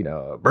like,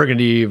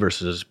 Burgundy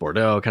versus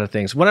Bordeaux kind of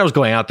things. When I was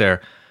going out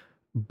there,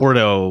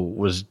 Bordeaux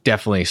was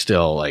definitely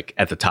still like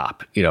at the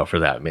top, for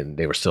that.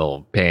 They were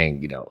still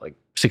paying, like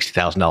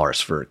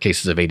 $60,000 for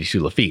cases of 82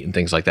 Lafite and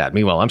things like that.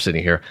 Meanwhile, I'm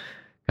sitting here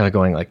kind of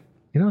going like,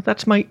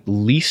 that's my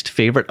least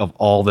favorite of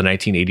all the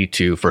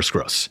 1982 first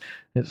gross.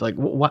 It's like,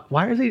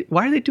 why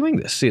are they doing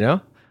this?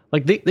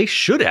 Like they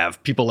should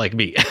have people like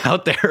me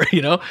out there,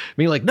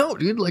 being like, no,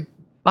 dude, like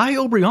buy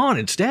Obrion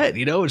instead,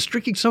 it's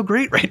drinking so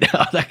great right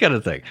now, that kind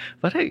of thing.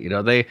 But hey,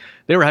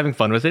 they were having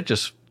fun with it,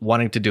 just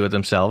wanting to do it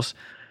themselves.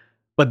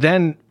 But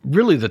then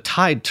really the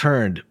tide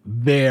turned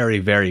very,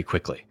 very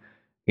quickly.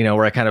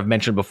 Where I kind of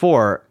mentioned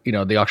before,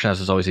 the auction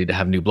houses always need to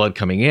have new blood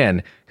coming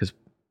in because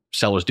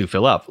cellars do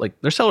fill up. Like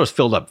their cellars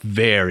filled up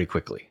very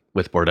quickly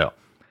with Bordeaux.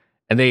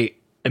 And they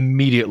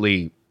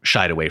immediately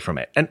shied away from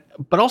it.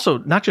 But also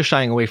not just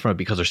shying away from it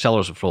because their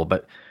cellars were full,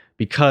 but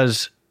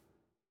because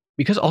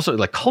also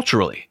like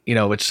culturally,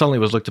 it suddenly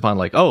was looked upon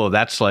like, oh,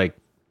 that's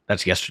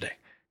yesterday.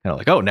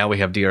 Like, oh, now we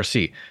have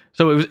DRC.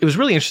 So it was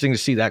really interesting to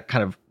see that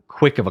kind of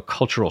quick of a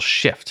cultural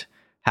shift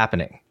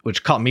happening,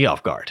 which caught me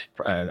off guard.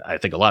 I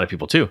think a lot of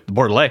people too. The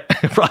Bordelais,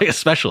 probably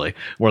especially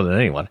more than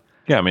anyone.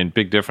 Yeah, I mean,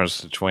 big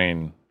difference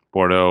between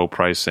Bordeaux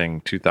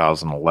pricing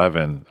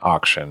 2011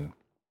 auction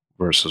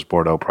versus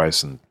Bordeaux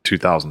price in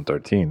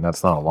 2013.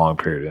 That's not a long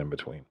period in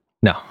between.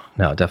 No,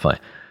 definitely.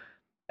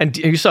 And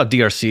you saw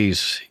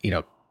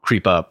DRCs,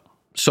 creep up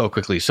so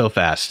quickly, so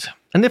fast.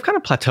 And they've kind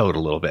of plateaued a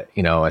little bit,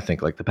 I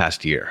think like the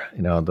past year.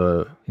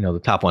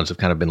 The top ones have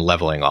kind of been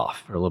leveling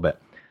off for a little bit.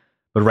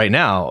 But right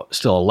now,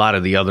 still a lot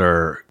of the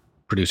other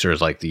producers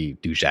like the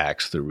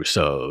Dujacs, the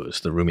Rousseaus,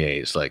 the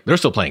Roumiers, like they're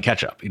still playing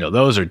catch up.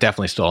 Those are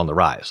definitely still on the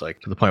rise,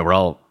 like to the point where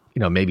I'll,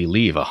 maybe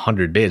leave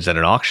 100 bids at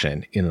an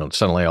auction,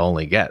 suddenly I'll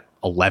only get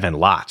 11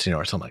 lots,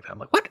 or something like that. I'm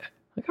like, what?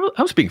 Like,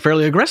 I was being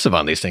fairly aggressive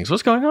on these things.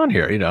 What's going on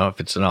here?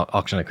 If it's an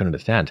auction I couldn't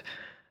attend.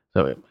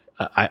 So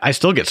I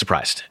still get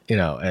surprised,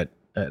 at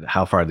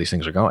how far these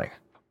things are going.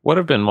 What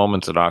have been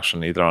moments at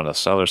auction, either on the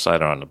seller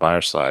side or on the buyer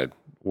side,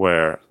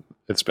 where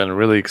it's been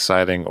really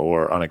exciting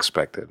or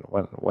unexpected?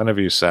 When have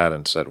you sat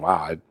and said,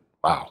 wow,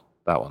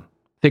 that one?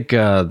 I think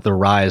the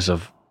rise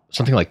of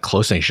something like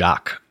Clos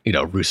Saint-Jacques,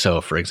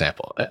 Rousseau, for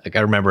example. Like I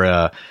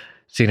remember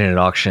seeing it at an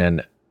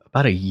auction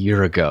about a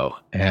year ago,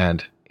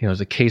 and it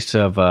was a case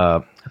of,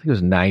 I think it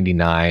was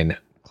 99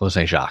 Clos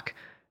Saint-Jacques,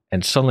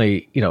 and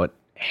suddenly, it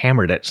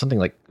hammered at something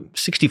like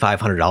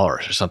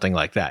 $6,500 or something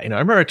like that. I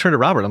remember I turned to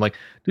Robert, I'm like,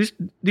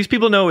 these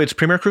people know it's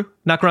Premier Cru,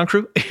 not Grand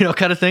Cru,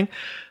 kind of thing.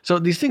 So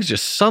these things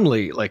just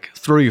suddenly like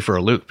throw you for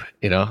a loop,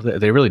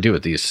 they really do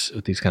at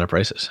these kind of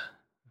prices.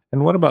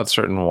 And what about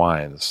certain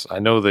wines? I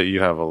know that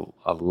you have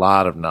a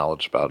lot of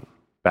knowledge about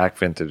back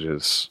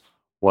vintages,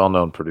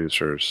 well-known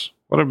producers.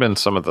 What have been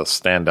some of the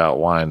standout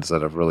wines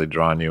that have really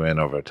drawn you in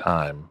over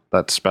time?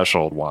 That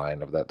special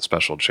wine of that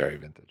special cherry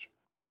vintage.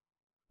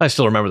 I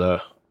still remember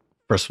the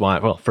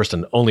first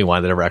and only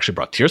wine that ever actually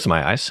brought tears to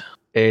my eyes.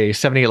 A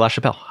 78 La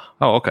Chapelle.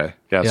 Oh, okay.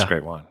 Yeah, it's a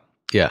great wine.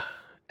 Yeah.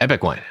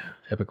 Epic wine.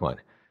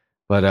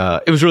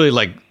 But it was really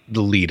like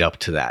the lead up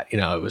to that.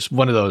 It was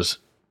one of those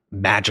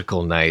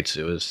magical nights.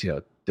 It was,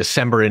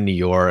 December in New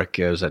York.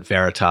 It was at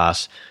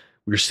Veritas.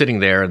 We were sitting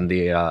there in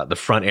the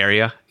front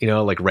area,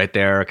 like right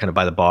there, kind of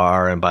by the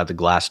bar and by the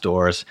glass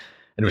doors.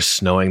 And it was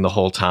snowing the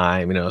whole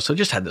time, so it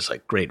just had this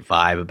like great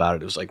vibe about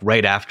it. It was like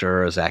right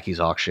after Zaki's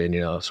auction,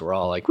 so we're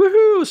all like,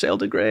 woohoo, sale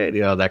did great,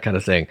 that kind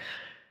of thing.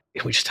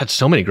 And we just had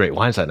so many great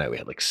wines that night. We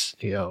had like,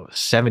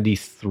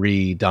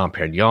 73 Dom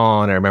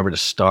Perignon. I remember to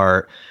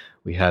start,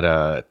 we had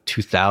a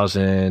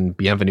 2000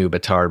 Bienvenue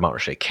Betard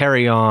Montrachet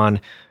Carry-On,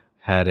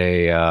 had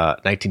a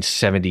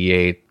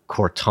 1978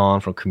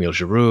 Corton from Camille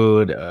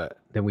Giroud.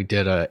 Then we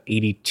did a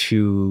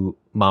 82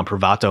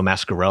 Monprivato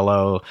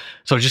Mascarello.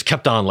 So it just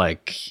kept on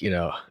like,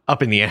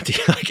 up in the ante,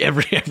 like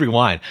every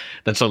wine.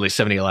 Then suddenly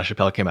 78 La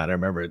Chapelle came out. I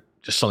remember it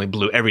just suddenly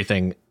blew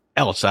everything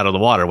else out of the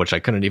water, which I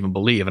couldn't even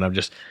believe. And I'm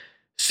just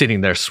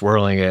sitting there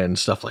swirling it and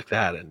stuff like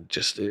that. And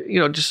just,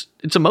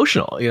 it's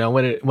emotional,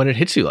 when it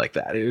hits you like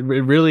that. It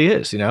really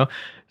is,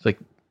 It's like,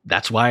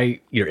 that's why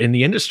you're in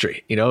the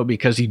industry,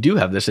 because you do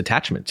have this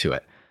attachment to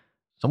it.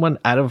 Someone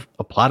out of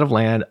a plot of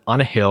land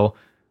on a hill,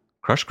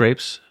 crushed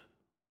grapes,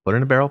 put it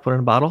in a barrel, put it in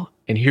a bottle,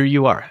 and here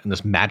you are in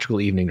this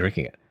magical evening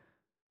drinking it.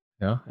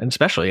 And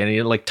especially,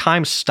 and like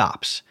time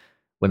stops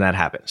when that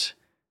happens.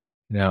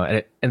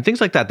 And things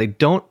like that, they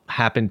don't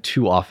happen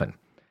too often.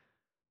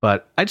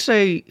 But I'd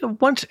say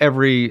once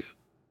a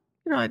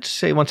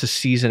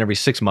season, every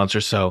 6 months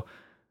or so,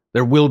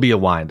 there will be a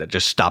wine that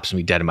just stops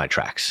me dead in my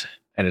tracks.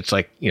 And it's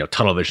like,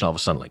 tunnel vision all of a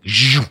sudden, like,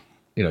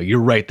 you're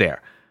right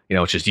there.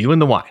 It's just you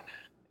and the wine.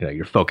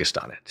 You're focused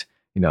on it.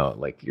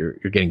 Like you're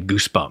getting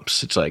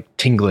goosebumps. It's like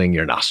tingling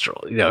your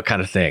nostril,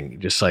 kind of thing.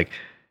 Just like,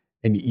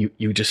 and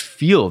you just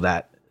feel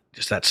that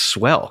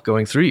swell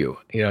going through you.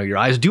 Your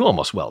eyes do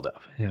almost welled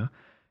up.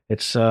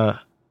 It's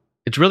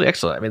really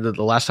excellent. I mean,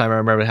 the last time I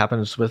remember it happened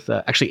was with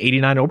actually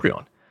 89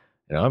 Obrion.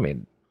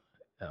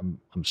 I'm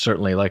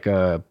certainly like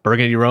a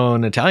Burgundy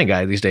Rhone Italian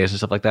guy these days and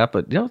stuff like that.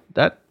 But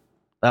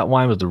that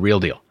wine was the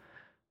real deal.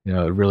 It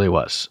really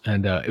was.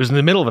 And it was in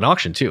the middle of an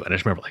auction too. And I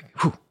just remember like,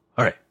 whew,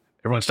 all right.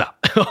 Everyone stop.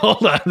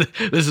 Hold on.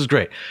 This is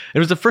great. It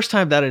was the first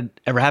time that had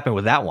ever happened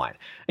with that wine.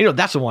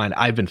 That's a wine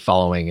I've been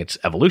following its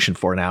evolution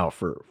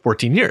for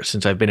 14 years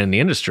since I've been in the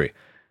industry.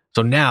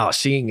 So now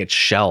seeing its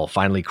shell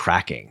finally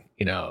cracking,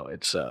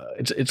 it's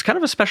kind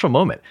of a special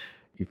moment.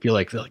 You feel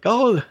like they're like,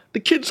 oh, the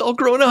kid's all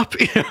grown up,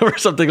 or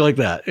something like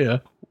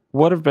that.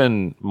 What have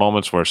been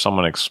moments where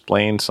someone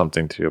explained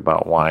something to you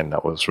about wine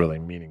that was really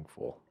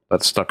meaningful,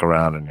 that stuck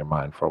around in your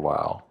mind for a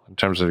while, in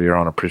terms of your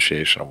own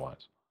appreciation of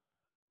wines?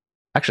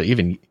 Actually,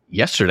 even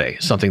yesterday,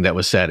 something that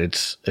was said,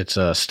 it's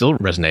still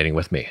resonating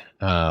with me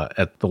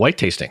at the white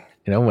tasting.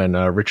 When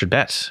Richard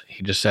Betts,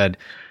 he just said,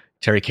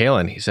 Terry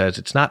Kalin, he says,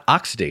 it's not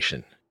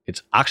oxidation,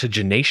 it's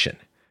oxygenation.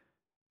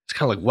 It's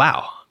kind of like,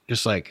 wow,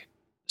 just like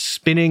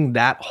spinning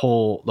the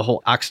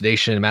whole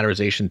oxidation,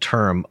 maderization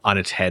term on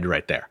its head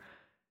right there.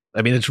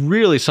 I mean, it's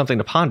really something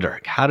to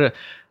ponder.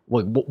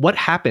 What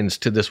happens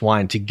to this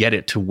wine to get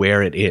it to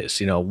where it is?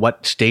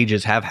 What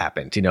stages have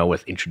happened,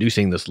 with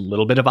introducing this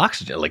little bit of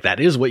oxygen? Like, that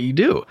is what you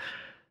do.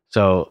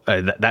 So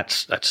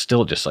that's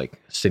still just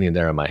like sitting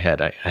there in my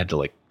head. I had to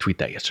like tweet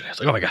that yesterday. I was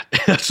like, oh my God,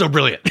 that's so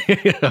brilliant,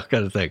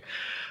 kind of thing.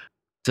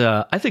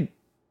 I think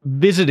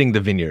visiting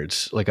the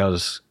vineyards, like I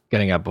was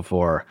getting at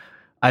before,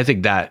 I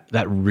think that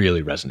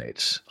really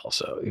resonates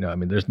also. I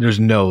mean, there's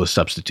no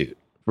substitute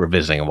for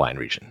visiting a wine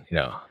region,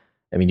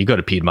 I mean, you go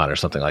to Piedmont or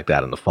something like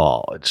that in the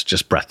fall, it's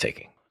just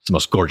breathtaking. It's the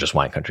most gorgeous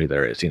wine country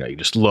there is. You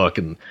just look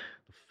and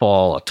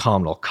fall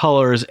autumnal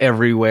colors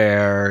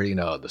everywhere,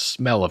 the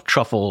smell of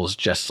truffles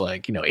just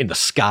like, in the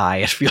sky,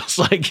 it feels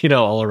like,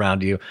 all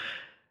around you.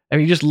 I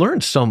mean, you just learn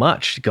so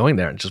much going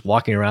there and just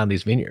walking around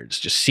these vineyards,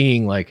 just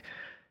seeing like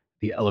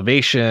the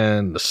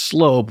elevation, the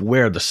slope,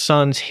 where the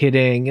sun's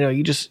hitting,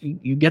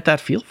 you get that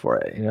feel for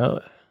it,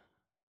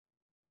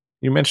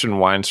 You mentioned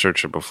Wine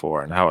Searcher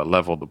before and how it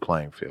leveled the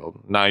playing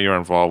field. Now you're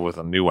involved with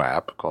a new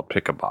app called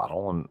Pick a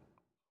Bottle. And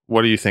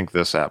what do you think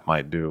this app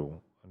might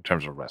do in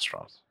terms of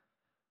restaurants?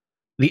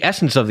 The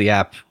essence of the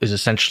app is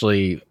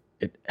essentially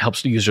it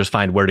helps the users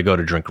find where to go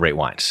to drink great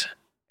wines.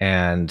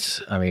 And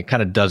I mean, it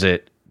kind of does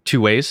it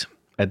two ways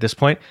at this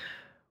point.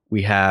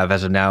 We have,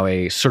 as of now,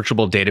 a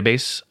searchable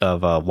database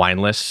of wine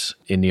lists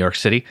in New York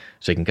City.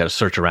 So you can kind of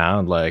search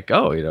around like,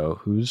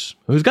 who's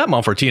got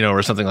Monfortino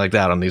or something like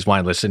that on these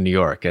wine lists in New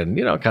York. And,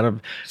 kind of...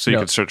 So you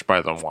could search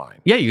by the wine.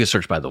 Yeah, you can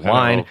search by the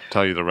wine. It'll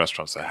tell you the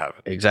restaurants that have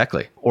it.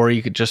 Exactly. Or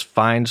you could just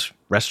find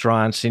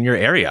restaurants in your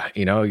area,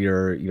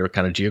 your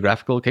kind of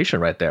geographical location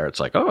right there. It's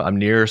like, oh, I'm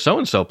near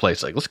so-and-so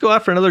place. Like, let's go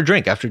out for another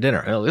drink after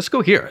dinner. Let's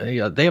go here.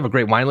 They have a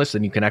great wine list,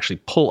 and you can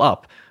actually pull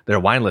up their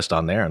wine list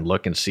on there and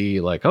look and see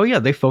like, oh yeah,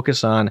 they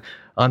focus on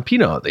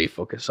Pinot, they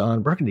focus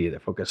on Burgundy, they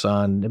focus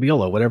on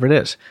Nebbiolo, whatever it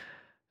is.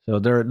 So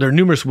there are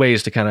numerous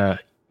ways to kind of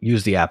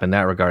use the app in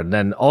that regard. And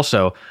then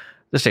also at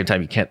the same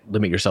time, you can't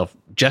limit yourself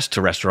just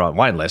to restaurant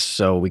wine lists.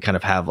 So we kind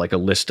of have like a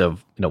list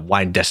of,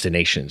 wine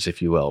destinations,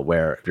 if you will,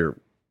 where if you're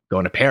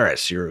going to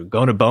Paris, you're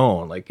going to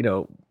Beaune, like,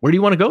 where do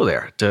you want to go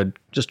there to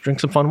just drink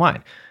some fun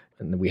wine?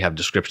 And we have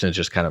descriptions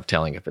just kind of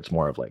telling if it's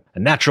more of like a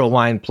natural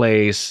wine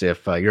place,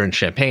 if you're in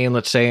Champagne,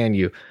 let's say, and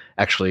you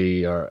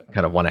actually are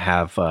kind of want to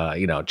have,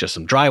 just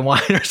some dry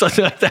wine or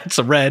something like that,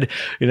 some red,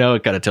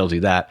 it kind of tells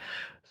you that.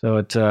 So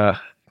it kind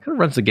of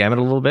runs the gamut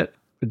a little bit.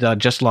 It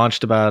just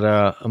launched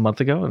about a month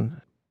ago, and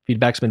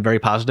feedback's been very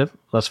positive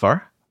thus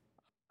far.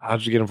 How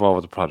did you get involved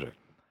with the project?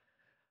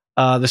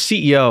 The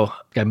CEO,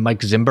 guy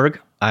Mike Zimberg,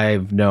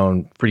 I've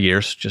known for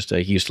years. Just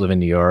he used to live in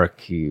New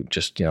York. He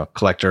just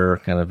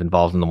collector, kind of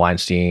involved in the wine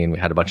scene. We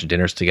had a bunch of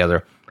dinners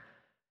together.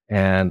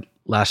 And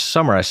last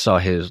summer, I saw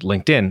his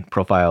LinkedIn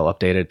profile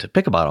updated to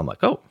Pick a Bottle. I'm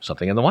like, oh,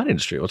 something in the wine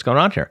industry. What's going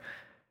on here?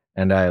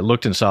 And I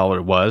looked and saw what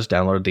it was.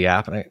 Downloaded the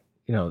app, and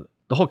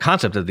the whole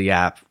concept of the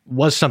app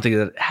was something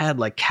that had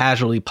like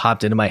casually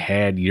popped into my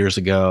head years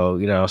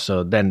ago.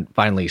 So then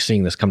finally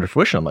seeing this come to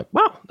fruition, I'm like,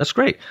 wow, that's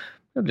great.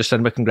 Just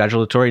send him a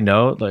congratulatory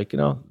note, like,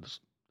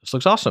 this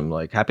looks awesome.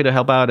 Like, happy to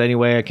help out any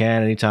way I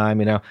can,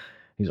 anytime,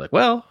 He's like,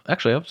 well,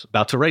 actually, I was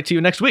about to write to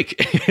you next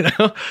week,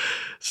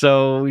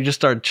 So we just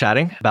started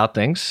chatting about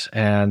things,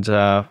 and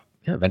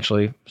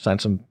eventually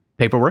signed some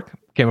paperwork,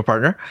 became a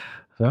partner,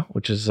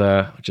 which is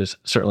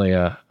certainly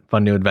a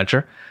fun new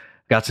adventure.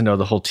 Got to know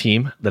the whole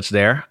team that's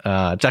there.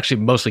 It's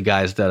actually mostly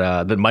guys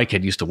that Mike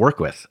had used to work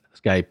with. This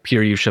guy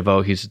Pierre-Yves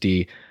Chavot, he's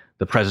the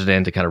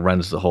president that kind of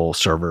runs the whole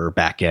server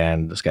back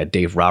end. This guy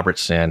Dave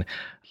Robertson,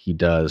 he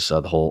does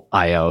the whole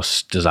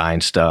iOS design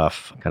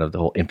stuff, kind of the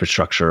whole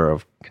infrastructure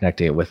of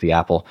connecting it with the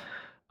Apple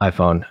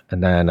iPhone.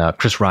 And then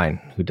Chris Ryan,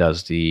 who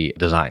does the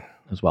design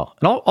as well.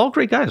 And all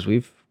great guys.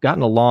 We've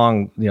gotten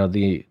along,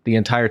 the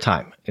entire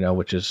time,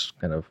 which is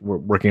kind of, we're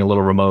working a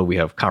little remote. We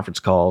have conference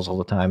calls all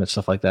the time and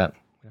stuff like that.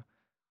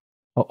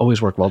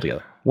 Always work well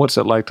together. What's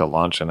it like to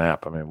launch an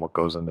app? I mean, what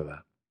goes into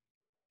that?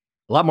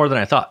 A lot more than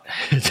I thought,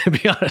 to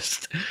be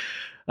honest.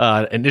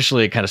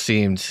 Initially, it kind of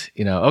seemed,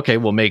 okay,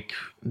 we'll make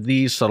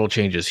these subtle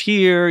changes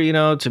here,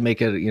 to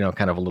make it,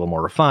 kind of a little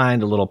more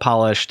refined, a little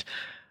polished.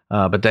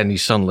 But then you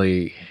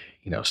suddenly,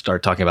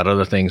 start talking about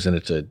other things, and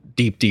it's a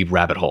deep, deep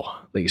rabbit hole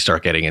that you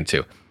start getting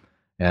into.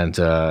 And,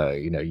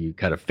 you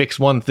kind of fix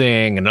one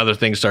thing, another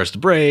thing starts to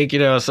break,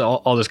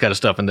 so all this kind of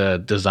stuff in the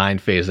design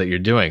phase that you're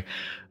doing.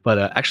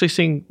 But actually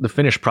seeing the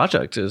finished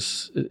project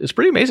is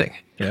pretty amazing,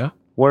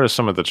 What are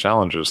some of the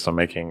challenges to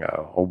making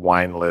a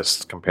wine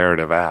list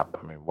comparative app?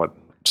 I mean, what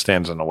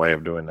stands in the way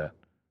of doing that?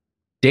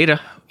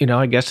 Data,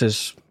 I guess,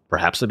 is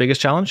perhaps the biggest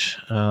challenge.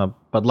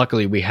 But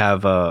luckily, we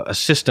have a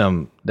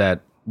system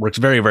that works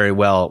very, very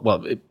well.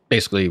 Well,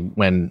 basically,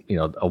 when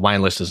a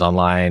wine list is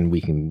online, we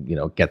can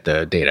get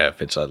the data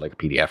if it's like a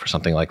PDF or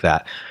something like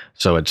that.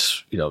 So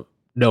it's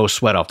no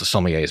sweat off the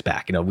sommelier's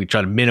back. We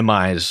try to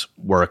minimize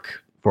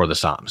work for the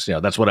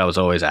somms. That's what I was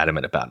always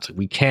adamant about. It's like,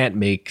 we can't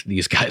make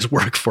these guys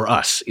work for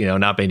us.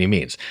 Not by any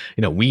means.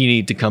 We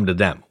need to come to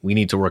them. We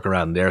need to work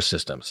around their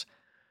systems.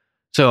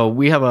 So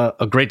we have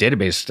a great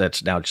database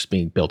that's now just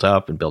being built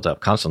up and built up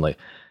constantly.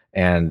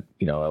 And,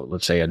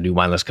 let's say a new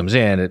wine list comes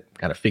in, it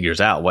kind of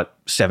figures out what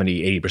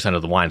 70-80%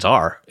 of the wines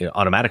are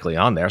automatically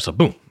on there. So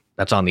boom,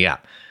 that's on the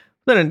app.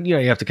 Then, you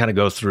have to kind of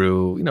go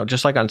through,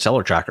 just like on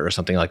Cellar Tracker or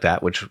something like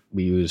that, which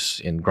we use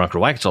in Grunker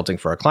Wine Consulting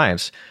for our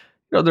clients.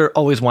 There are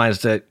always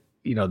wines that,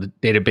 the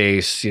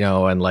database,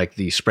 and like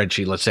the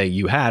spreadsheet, let's say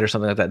you had or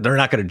something like that, they're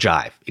not going to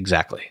jive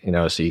exactly,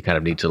 so you kind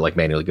of need to like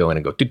manually go in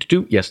and go,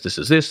 yes, this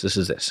is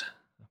this.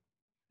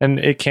 And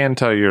it can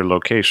tell your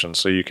location,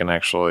 so you can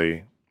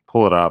actually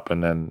pull it up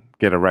and then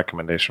get a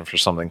recommendation for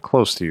something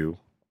close to you,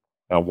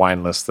 a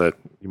wine list that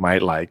you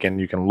might like,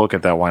 and you can look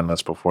at that wine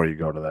list before you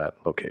go to that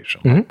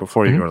location,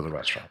 before you go to the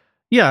restaurant.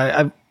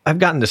 Yeah, I've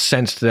gotten the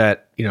sense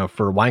that,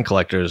 for wine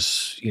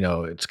collectors,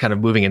 it's kind of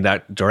moving in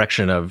that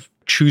direction of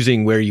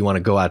choosing where you want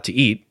to go out to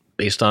eat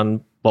based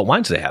on what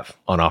wines they have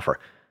on offer.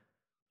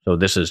 So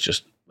this is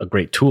just a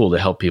great tool to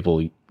help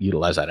people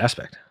utilize that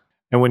aspect.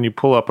 And when you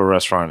pull up a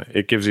restaurant,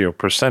 it gives you a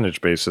percentage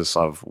basis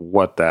of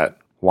what that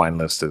wine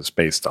list is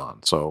based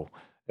on. So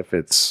if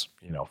it's,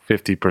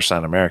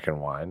 50% American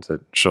wines,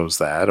 it shows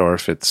that. Or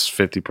if it's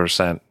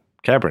 50%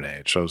 Cabernet,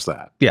 it shows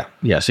that.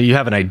 Yeah. So you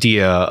have an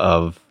idea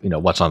of,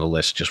 what's on the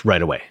list just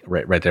right away,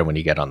 right there when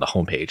you get on the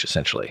homepage,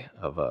 essentially,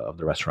 of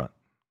the restaurant.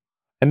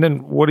 And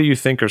then what do you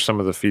think are some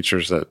of the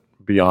features that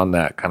beyond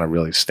that kind of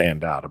really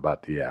stand out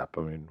about the app?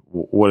 I mean,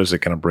 what is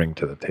it going to bring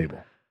to the table?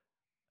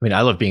 I mean,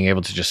 I love being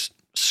able to just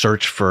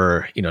search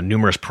for,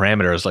 numerous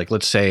parameters. Like,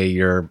 let's say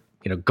you're,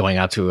 going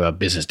out to a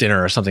business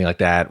dinner or something like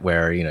that,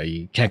 where,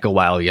 you can't go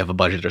while you have a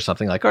budget or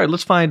something. Like, all right,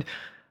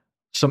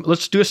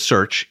 let's do a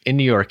search in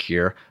New York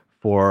here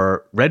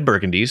for red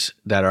Burgundies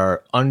that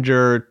are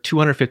under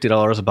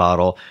 $250 a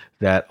bottle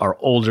that are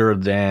older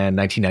than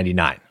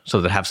 1999. So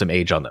that have some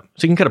age on them.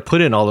 So you can kind of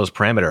put in all those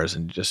parameters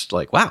and just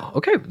like, wow,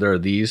 okay, there are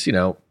these,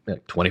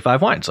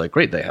 25 wines. Like,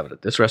 great, they have it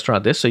at this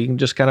restaurant, this. So you can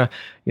just kind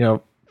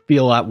of,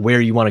 feel out where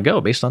you want to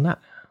go based on that.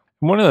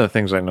 One of the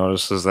things I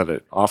noticed is that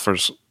it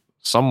offers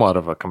somewhat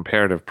of a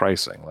comparative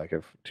pricing. Like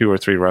if 2 or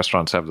 3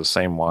 restaurants have the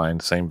same wine,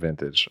 same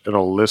vintage,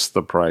 it'll list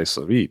the price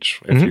of each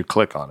if you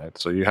click on it.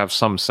 So you have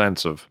some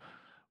sense of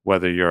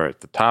whether you're at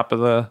the top of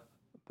the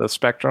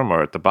spectrum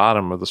or at the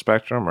bottom of the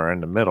spectrum or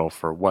in the middle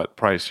for what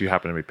price you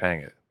happen to be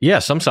paying it. Yeah,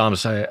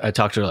 sometimes I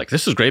talk to her like,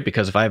 this is great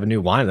because if I have a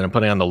new wine that I'm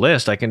putting on the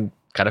list, I can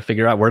kind of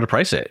figure out where to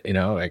price it.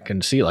 I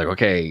can see like,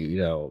 okay,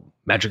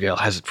 Madrigal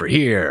has it for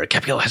here,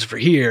 Capillo has it for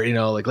here,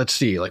 like, let's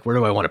see, like, where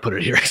do I want to put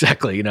it here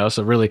exactly?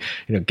 So really,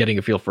 getting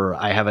a feel for,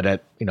 I have it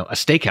at, a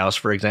steakhouse,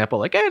 for example,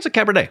 like, hey, it's a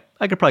Cabernet.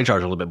 I could probably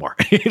charge a little bit more,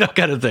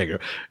 kind of thing,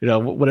 or,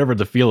 whatever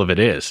the feel of it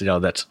is,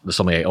 that's the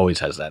sommelier always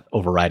has that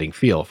overriding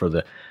feel for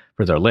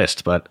their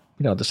list. But,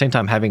 at the same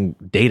time, having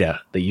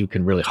data that you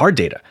can really, hard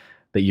data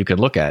that you can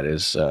look at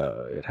is,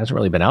 it hasn't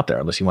really been out there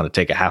unless you want to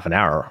take a half an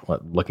hour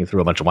looking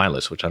through a bunch of wine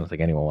lists, which I don't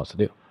think anyone wants to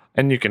do.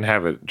 And you can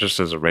have it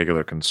just as a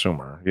regular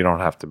consumer. You don't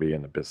have to be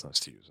in the business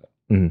to use it.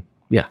 Mm-hmm.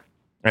 Yeah.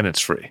 And it's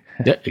free.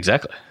 Yeah,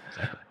 exactly.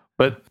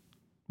 But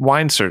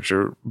Wine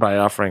Searcher, by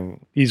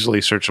offering easily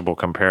searchable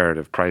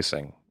comparative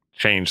pricing,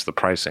 changed the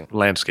pricing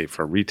landscape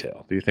for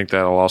retail. Do you think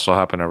that'll also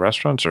happen at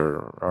restaurants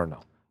or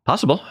no?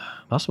 Possible.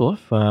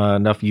 If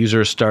enough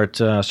users start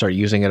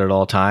using it at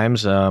all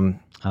times, and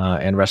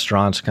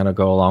restaurants kind of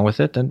go along with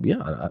it, then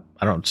yeah,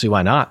 I don't see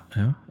why not.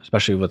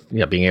 Especially with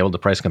being able to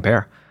price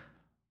compare.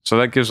 So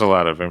that gives a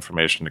lot of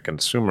information to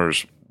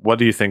consumers. What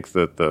do you think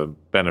that the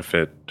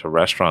benefit to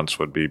restaurants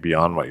would be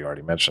beyond what you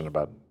already mentioned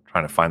about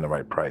trying to find the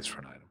right price for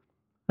an item?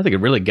 I think it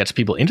really gets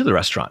people into the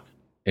restaurant.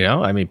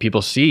 I mean,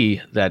 people see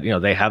that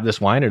they have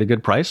this wine at a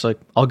good price. Like,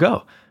 I'll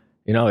go.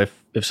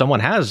 If someone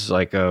has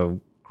like a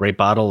great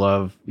bottle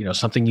of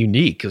something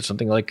unique,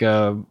 something like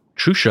a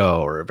Truchot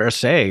or a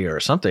Versailles or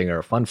something, or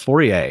a Fun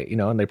Fourier,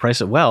 and they price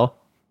it well,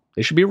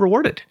 they should be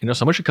rewarded.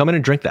 Someone should come in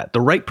and drink that.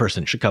 The right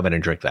person should come in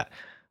and drink that.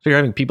 So you're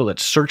having people that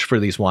search for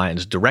these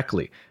wines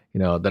directly,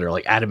 that are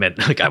like adamant,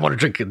 like, I want to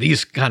drink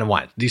these kind of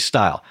wines, these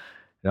style,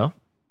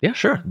 yeah,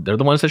 sure. They're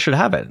the ones that should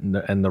have it.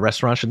 And the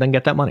restaurant should then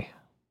get that money.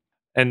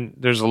 And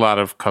there's a lot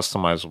of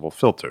customizable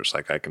filters.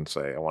 Like I can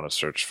say, I want to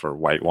search for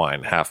white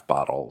wine, half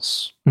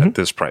bottles at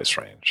this price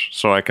range.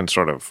 So I can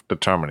sort of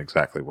determine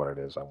exactly what it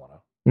is I want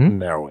to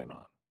narrow in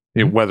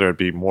on, whether it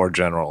be more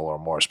general or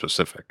more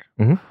specific.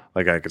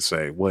 Like I could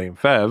say William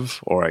Fev,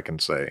 or I can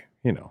say,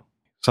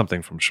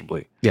 something from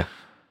Chablis. Yeah.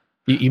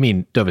 You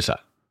mean Dauvissat.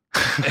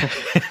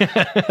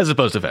 As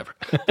opposed to Fev.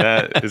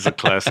 That is a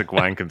classic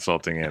wine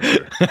consulting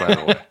answer, by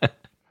the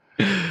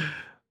way.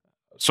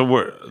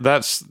 So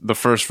that's the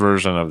first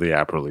version of the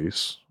app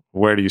release.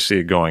 Where do you see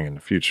it going in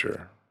the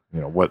future?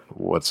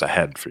 What's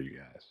ahead for you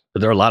guys?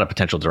 there are a lot of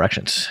potential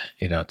directions.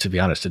 To be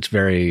honest, it's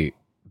very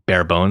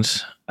bare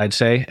bones, I'd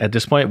say, at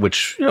this point,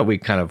 which, we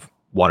kind of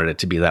wanted it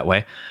to be that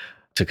way,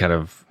 to kind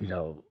of,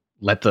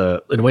 let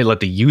the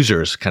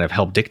users kind of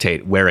help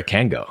dictate where it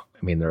can go.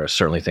 I mean, there are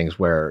certainly things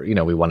where,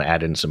 we want to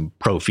add in some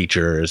pro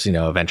features,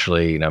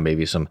 eventually,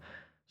 maybe some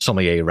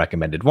sommelier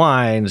recommended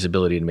wines,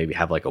 ability to maybe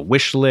have like a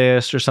wish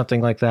list or something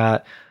like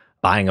that.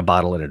 Buying a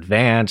bottle in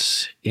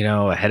advance,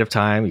 ahead of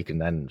time. You can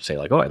then say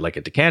like, oh, I'd like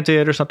it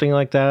decanted or something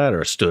like that,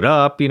 or stood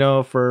up,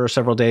 for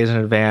several days in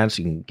advance.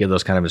 You can give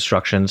those kind of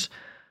instructions.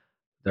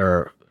 There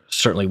are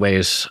certainly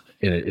ways,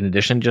 in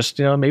addition, just,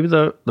 maybe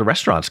the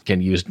restaurants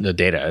can use the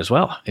data as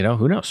well.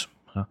 Who knows?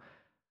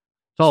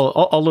 It's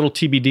all a little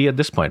TBD at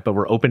this point, but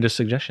we're open to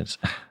suggestions.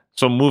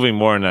 So moving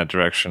more in that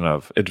direction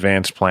of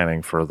advanced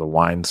planning for the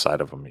wine side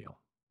of a meal.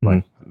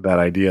 Like that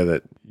idea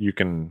that you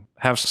can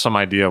have some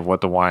idea of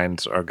what the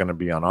wines are going to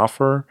be on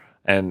offer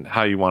and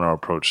how you want to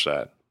approach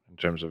that in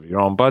terms of your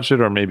own budget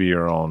or maybe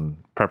your own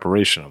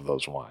preparation of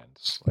those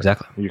wines. Like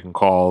Exactly. you can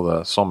call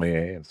the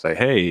sommelier and say,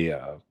 hey,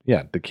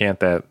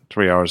 decant that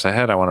 3 hours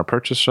ahead. I want to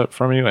purchase it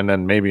from you. And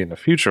then maybe in the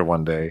future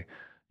one day,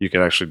 you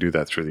could actually do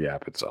that through the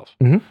app itself.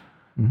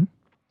 Mm-hmm. Mm-hmm.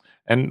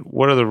 And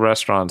what are the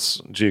restaurants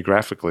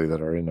geographically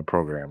that are in the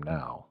program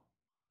now?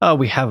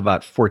 We have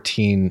about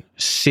 14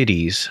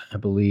 cities, I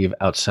believe,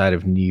 outside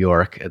of New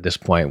York at this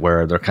point,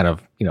 where they're kind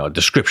of, a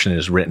description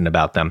is written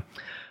about them.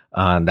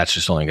 And that's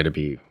just only going to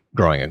be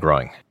growing and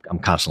growing. I'm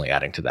constantly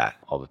adding to that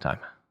all the time.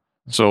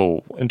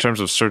 So in terms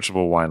of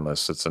searchable wine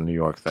lists, it's a New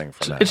York thing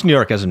for now. It's New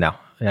York as of now.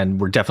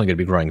 And we're definitely going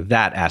to be growing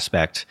that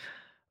aspect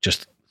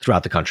just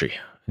throughout the country,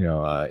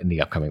 in the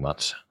upcoming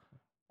months.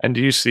 And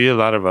do you see a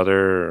lot of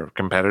other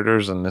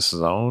competitors in this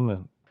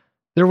zone?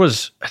 There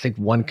was, I think,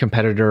 one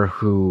competitor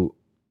who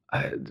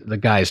the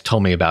guys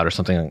told me about or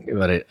something,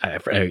 but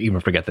I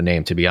even forget the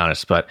name, to be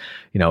honest. But,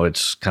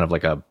 it's kind of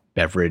like a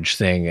beverage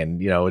thing.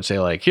 And, it'd say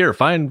like, here,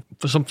 find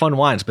some fun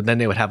wines. But then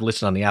they would have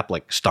listed on the app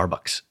like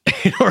Starbucks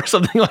or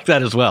something like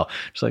that as well.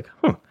 It's like,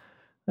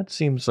 that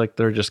seems like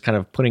they're just kind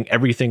of putting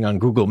everything on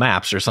Google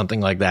Maps or something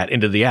like that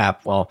into the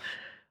app. Well,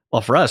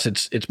 for us,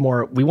 it's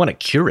more, we want it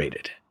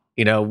curated.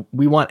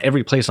 We want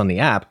every place on the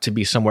app to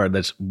be somewhere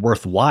that's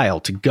worthwhile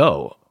to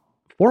go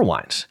for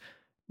wines,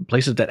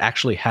 places that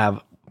actually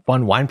have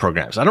fun wine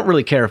programs. I don't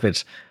really care if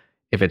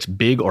it's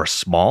big or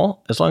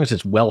small, as long as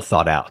it's well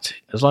thought out,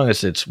 as long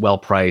as it's well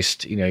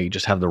priced. You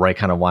just have the right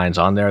kind of wines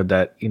on there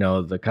that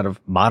the kind of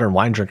modern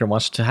wine drinker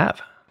wants to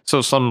have.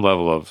 So some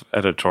level of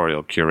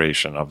editorial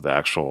curation of the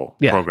actual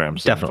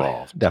programs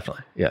involved.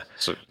 Definitely, yeah.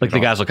 So, like the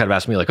guys will kind of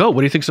ask me like, oh,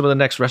 what do you think some of the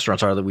next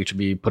restaurants are that we should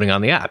be putting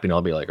on the app?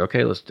 I'll be like,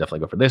 okay, let's definitely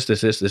go for this.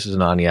 This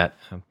isn't on yet.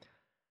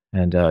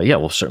 And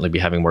we'll certainly be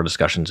having more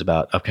discussions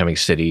about upcoming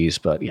cities.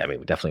 But we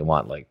definitely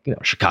want like,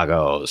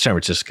 Chicago, San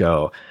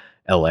Francisco,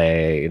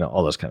 LA,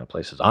 all those kind of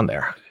places on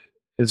there.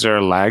 Is there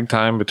a lag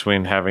time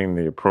between having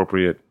the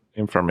appropriate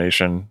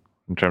information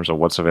in terms of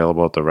what's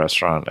available at the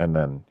restaurant and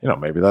then,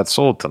 maybe that's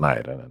sold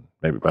tonight and then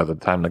maybe by the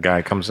time the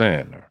guy comes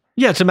in?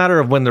 Yeah, it's a matter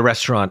of when the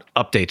restaurant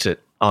updates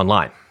it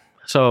online.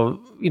 So,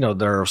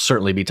 there'll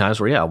certainly be times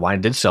where,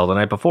 wine did sell the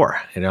night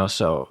before,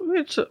 so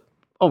it's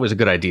always a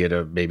good idea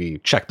to maybe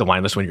check the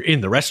wine list when you're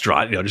in the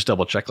restaurant, just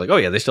double check like, oh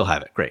yeah, they still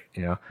have it. Great.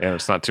 Yeah,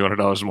 it's not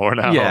 $200 more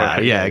now.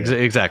 Yeah,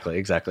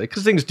 exactly.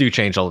 Because things do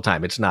change all the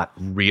time. It's not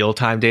real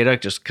time data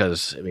just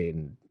because,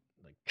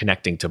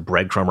 connecting to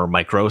Breadcrumb or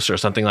Micros or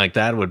something like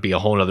that would be a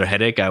whole other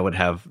headache I would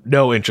have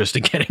no interest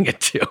in getting it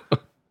to.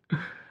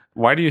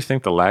 Why do you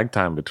think the lag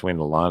time between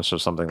the launch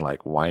of something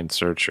like Wine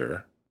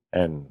Searcher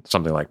and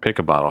something like Pick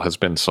a Bottle has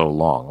been so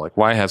long? Like,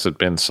 why has it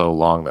been so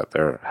long that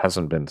there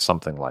hasn't been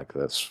something like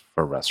this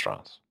for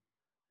restaurants?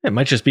 It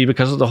might just be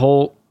because of the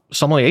whole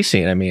sommelier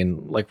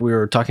scene. Like we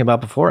were talking about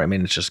before,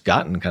 it's just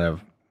gotten kind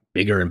of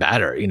bigger and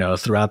badder,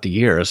 throughout the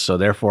years. So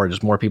therefore,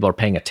 just more people are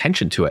paying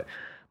attention to it.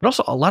 But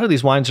also, a lot of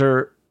these wines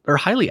are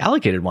highly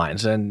allocated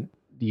wines, and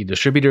the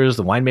distributors,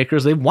 the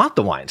winemakers, they want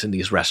the wines in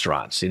these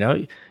restaurants.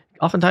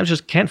 Oftentimes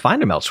just can't find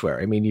them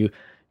elsewhere. You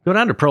go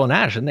down to Pearl and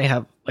Ash, and they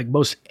have like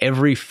most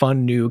every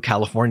fun new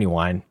California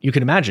wine you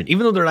can imagine,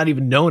 even though they're not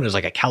even known as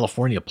like a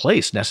California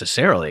place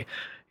necessarily.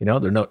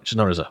 They're just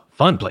known as a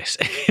fun place,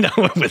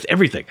 with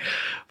everything.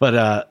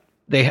 But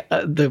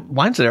the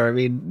wines there,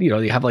 you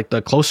have like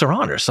the Closer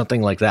On or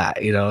something like that,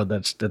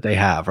 that they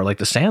have, or like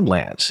the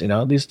Sandlands.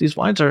 These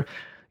wines are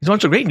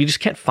great, and you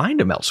just can't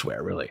find them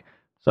elsewhere, really.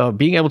 So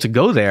being able to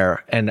go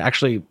there and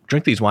actually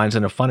drink these wines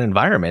in a fun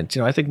environment,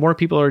 I think more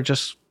people are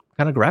just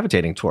kind of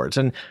gravitating towards.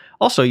 And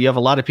also, you have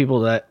a lot of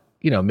people that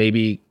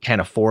maybe can't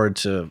afford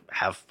to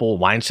have full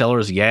wine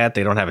cellars yet.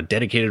 They don't have a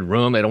dedicated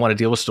room. They don't want to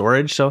deal with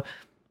storage, so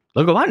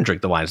they'll go out and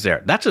drink the wines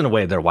there. That's in a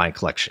way their wine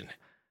collection.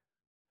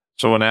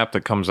 So an app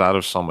that comes out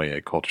of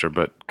sommelier culture,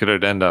 but could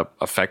it end up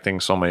affecting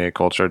sommelier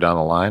culture down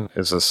the line?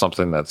 Is this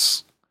something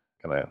that's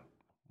going to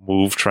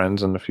move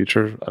trends in the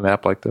future, an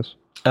app like this?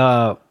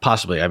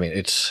 Possibly.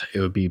 It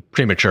would be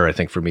premature, I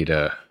think, for me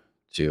to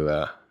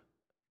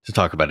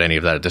talk about any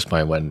of that at this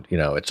point when,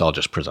 it's all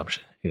just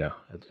presumption,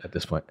 at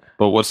this point.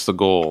 But what's the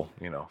goal,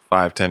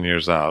 5-10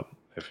 years out?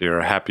 If you're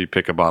a happy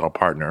Pick a Bottle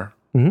partner,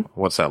 Mhm.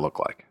 What's that look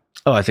like?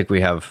 Oh, I think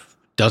we have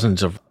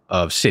dozens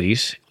of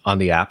cities on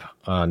the app.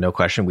 No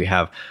question. We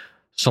have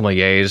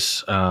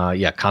sommeliers,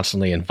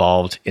 constantly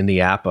involved in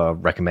the app,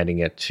 recommending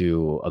it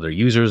to other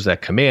users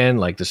that come in.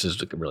 Like, this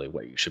is really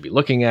what you should be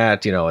looking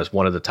at, as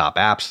one of the top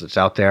apps that's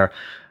out there.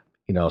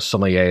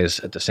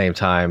 Sommeliers at the same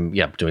time,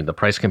 doing the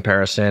price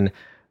comparison.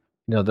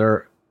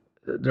 There's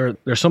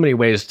so many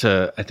ways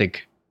to, I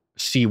think,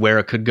 see where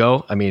it could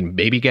go. I mean,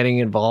 maybe getting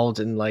involved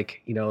in I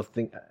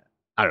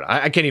don't know.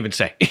 I can't even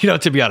say,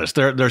 to be honest.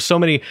 There's so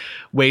many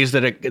ways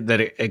that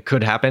it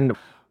could happen.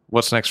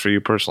 What's next for you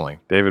personally?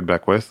 David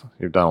Beckwith,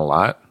 you've done a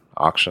lot.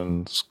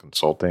 Auctions,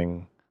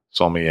 consulting,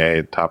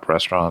 sommelier, top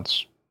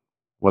restaurants.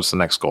 What's the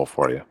next goal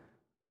for you?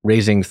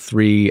 Raising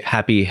 3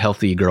 happy,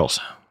 healthy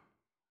girls.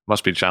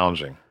 Must be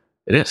challenging.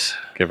 It is.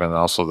 Given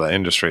also the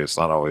industry, it's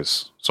not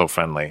always so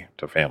friendly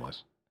to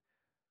families.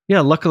 Yeah,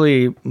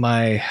 luckily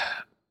my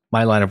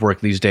line of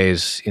work these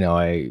days,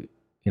 I'm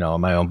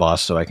my own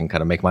boss, so I can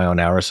kind of make my own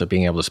hours. So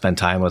being able to spend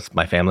time with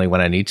my family when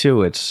I need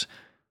to, it's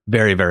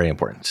very, very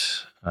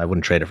important. I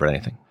wouldn't trade it for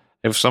anything.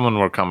 If someone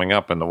were coming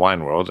up in the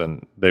wine world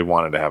and they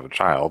wanted to have a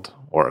child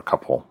or a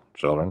couple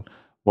children,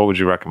 what would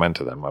you recommend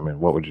to them? I mean,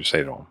 what would you say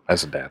to them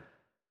as a dad?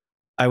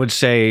 I would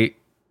say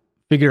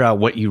figure out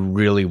what you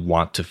really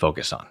want to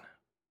focus on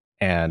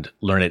and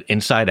learn it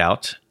inside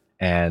out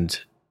and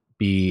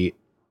be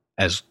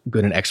as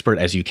good an expert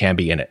as you can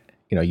be in it.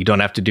 You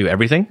don't have to do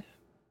everything,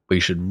 but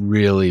you should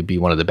really be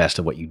one of the best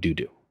at what you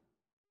do.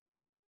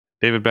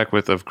 David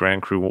Beckwith of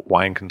Grand Cru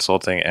Wine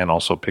Consulting and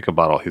also Pick a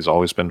Bottle. He's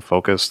always been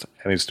focused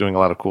and he's doing a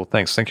lot of cool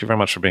things. Thank you very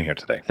much for being here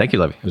today. Thank you,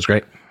 Levy. It was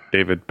great.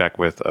 David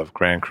Beckwith of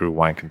Grand Cru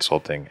Wine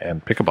Consulting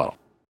and Pick a Bottle.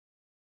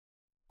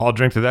 All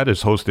Drink to That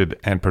is hosted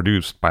and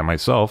produced by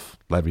myself,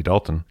 Levy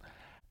Dalton.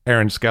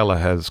 Aaron Scala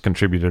has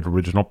contributed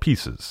original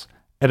pieces.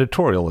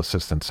 Editorial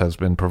assistance has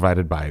been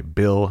provided by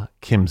Bill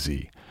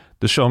Kimsey.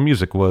 The show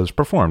music was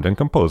performed and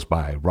composed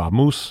by Rob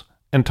Moose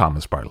and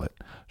Thomas Bartlett.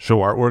 Show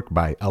artwork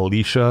by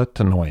Alicia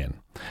Tenoyan.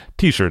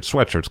 T-shirts,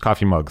 sweatshirts,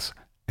 coffee mugs,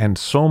 and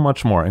so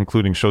much more,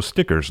 including show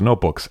stickers,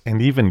 notebooks,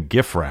 and even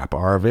gift wrap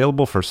are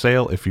available for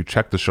sale if you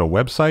check the show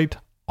website,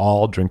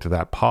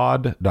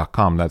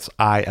 alldrinktothatpod.com. That's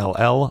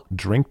ILL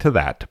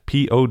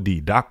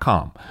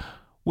drinktothatpod.com,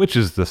 which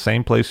is the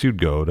same place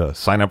you'd go to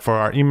sign up for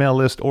our email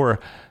list or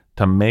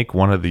to make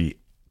one of the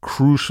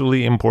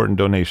crucially important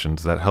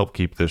donations that help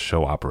keep this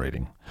show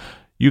operating.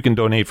 You can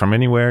donate from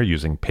anywhere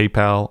using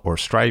PayPal or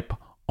Stripe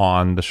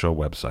on the show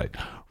website.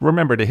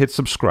 Remember to hit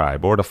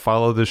subscribe or to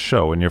follow this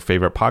show in your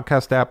favorite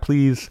podcast app,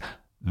 please.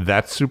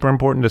 That's super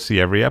important to see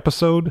every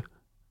episode.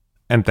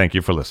 And thank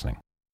you for listening.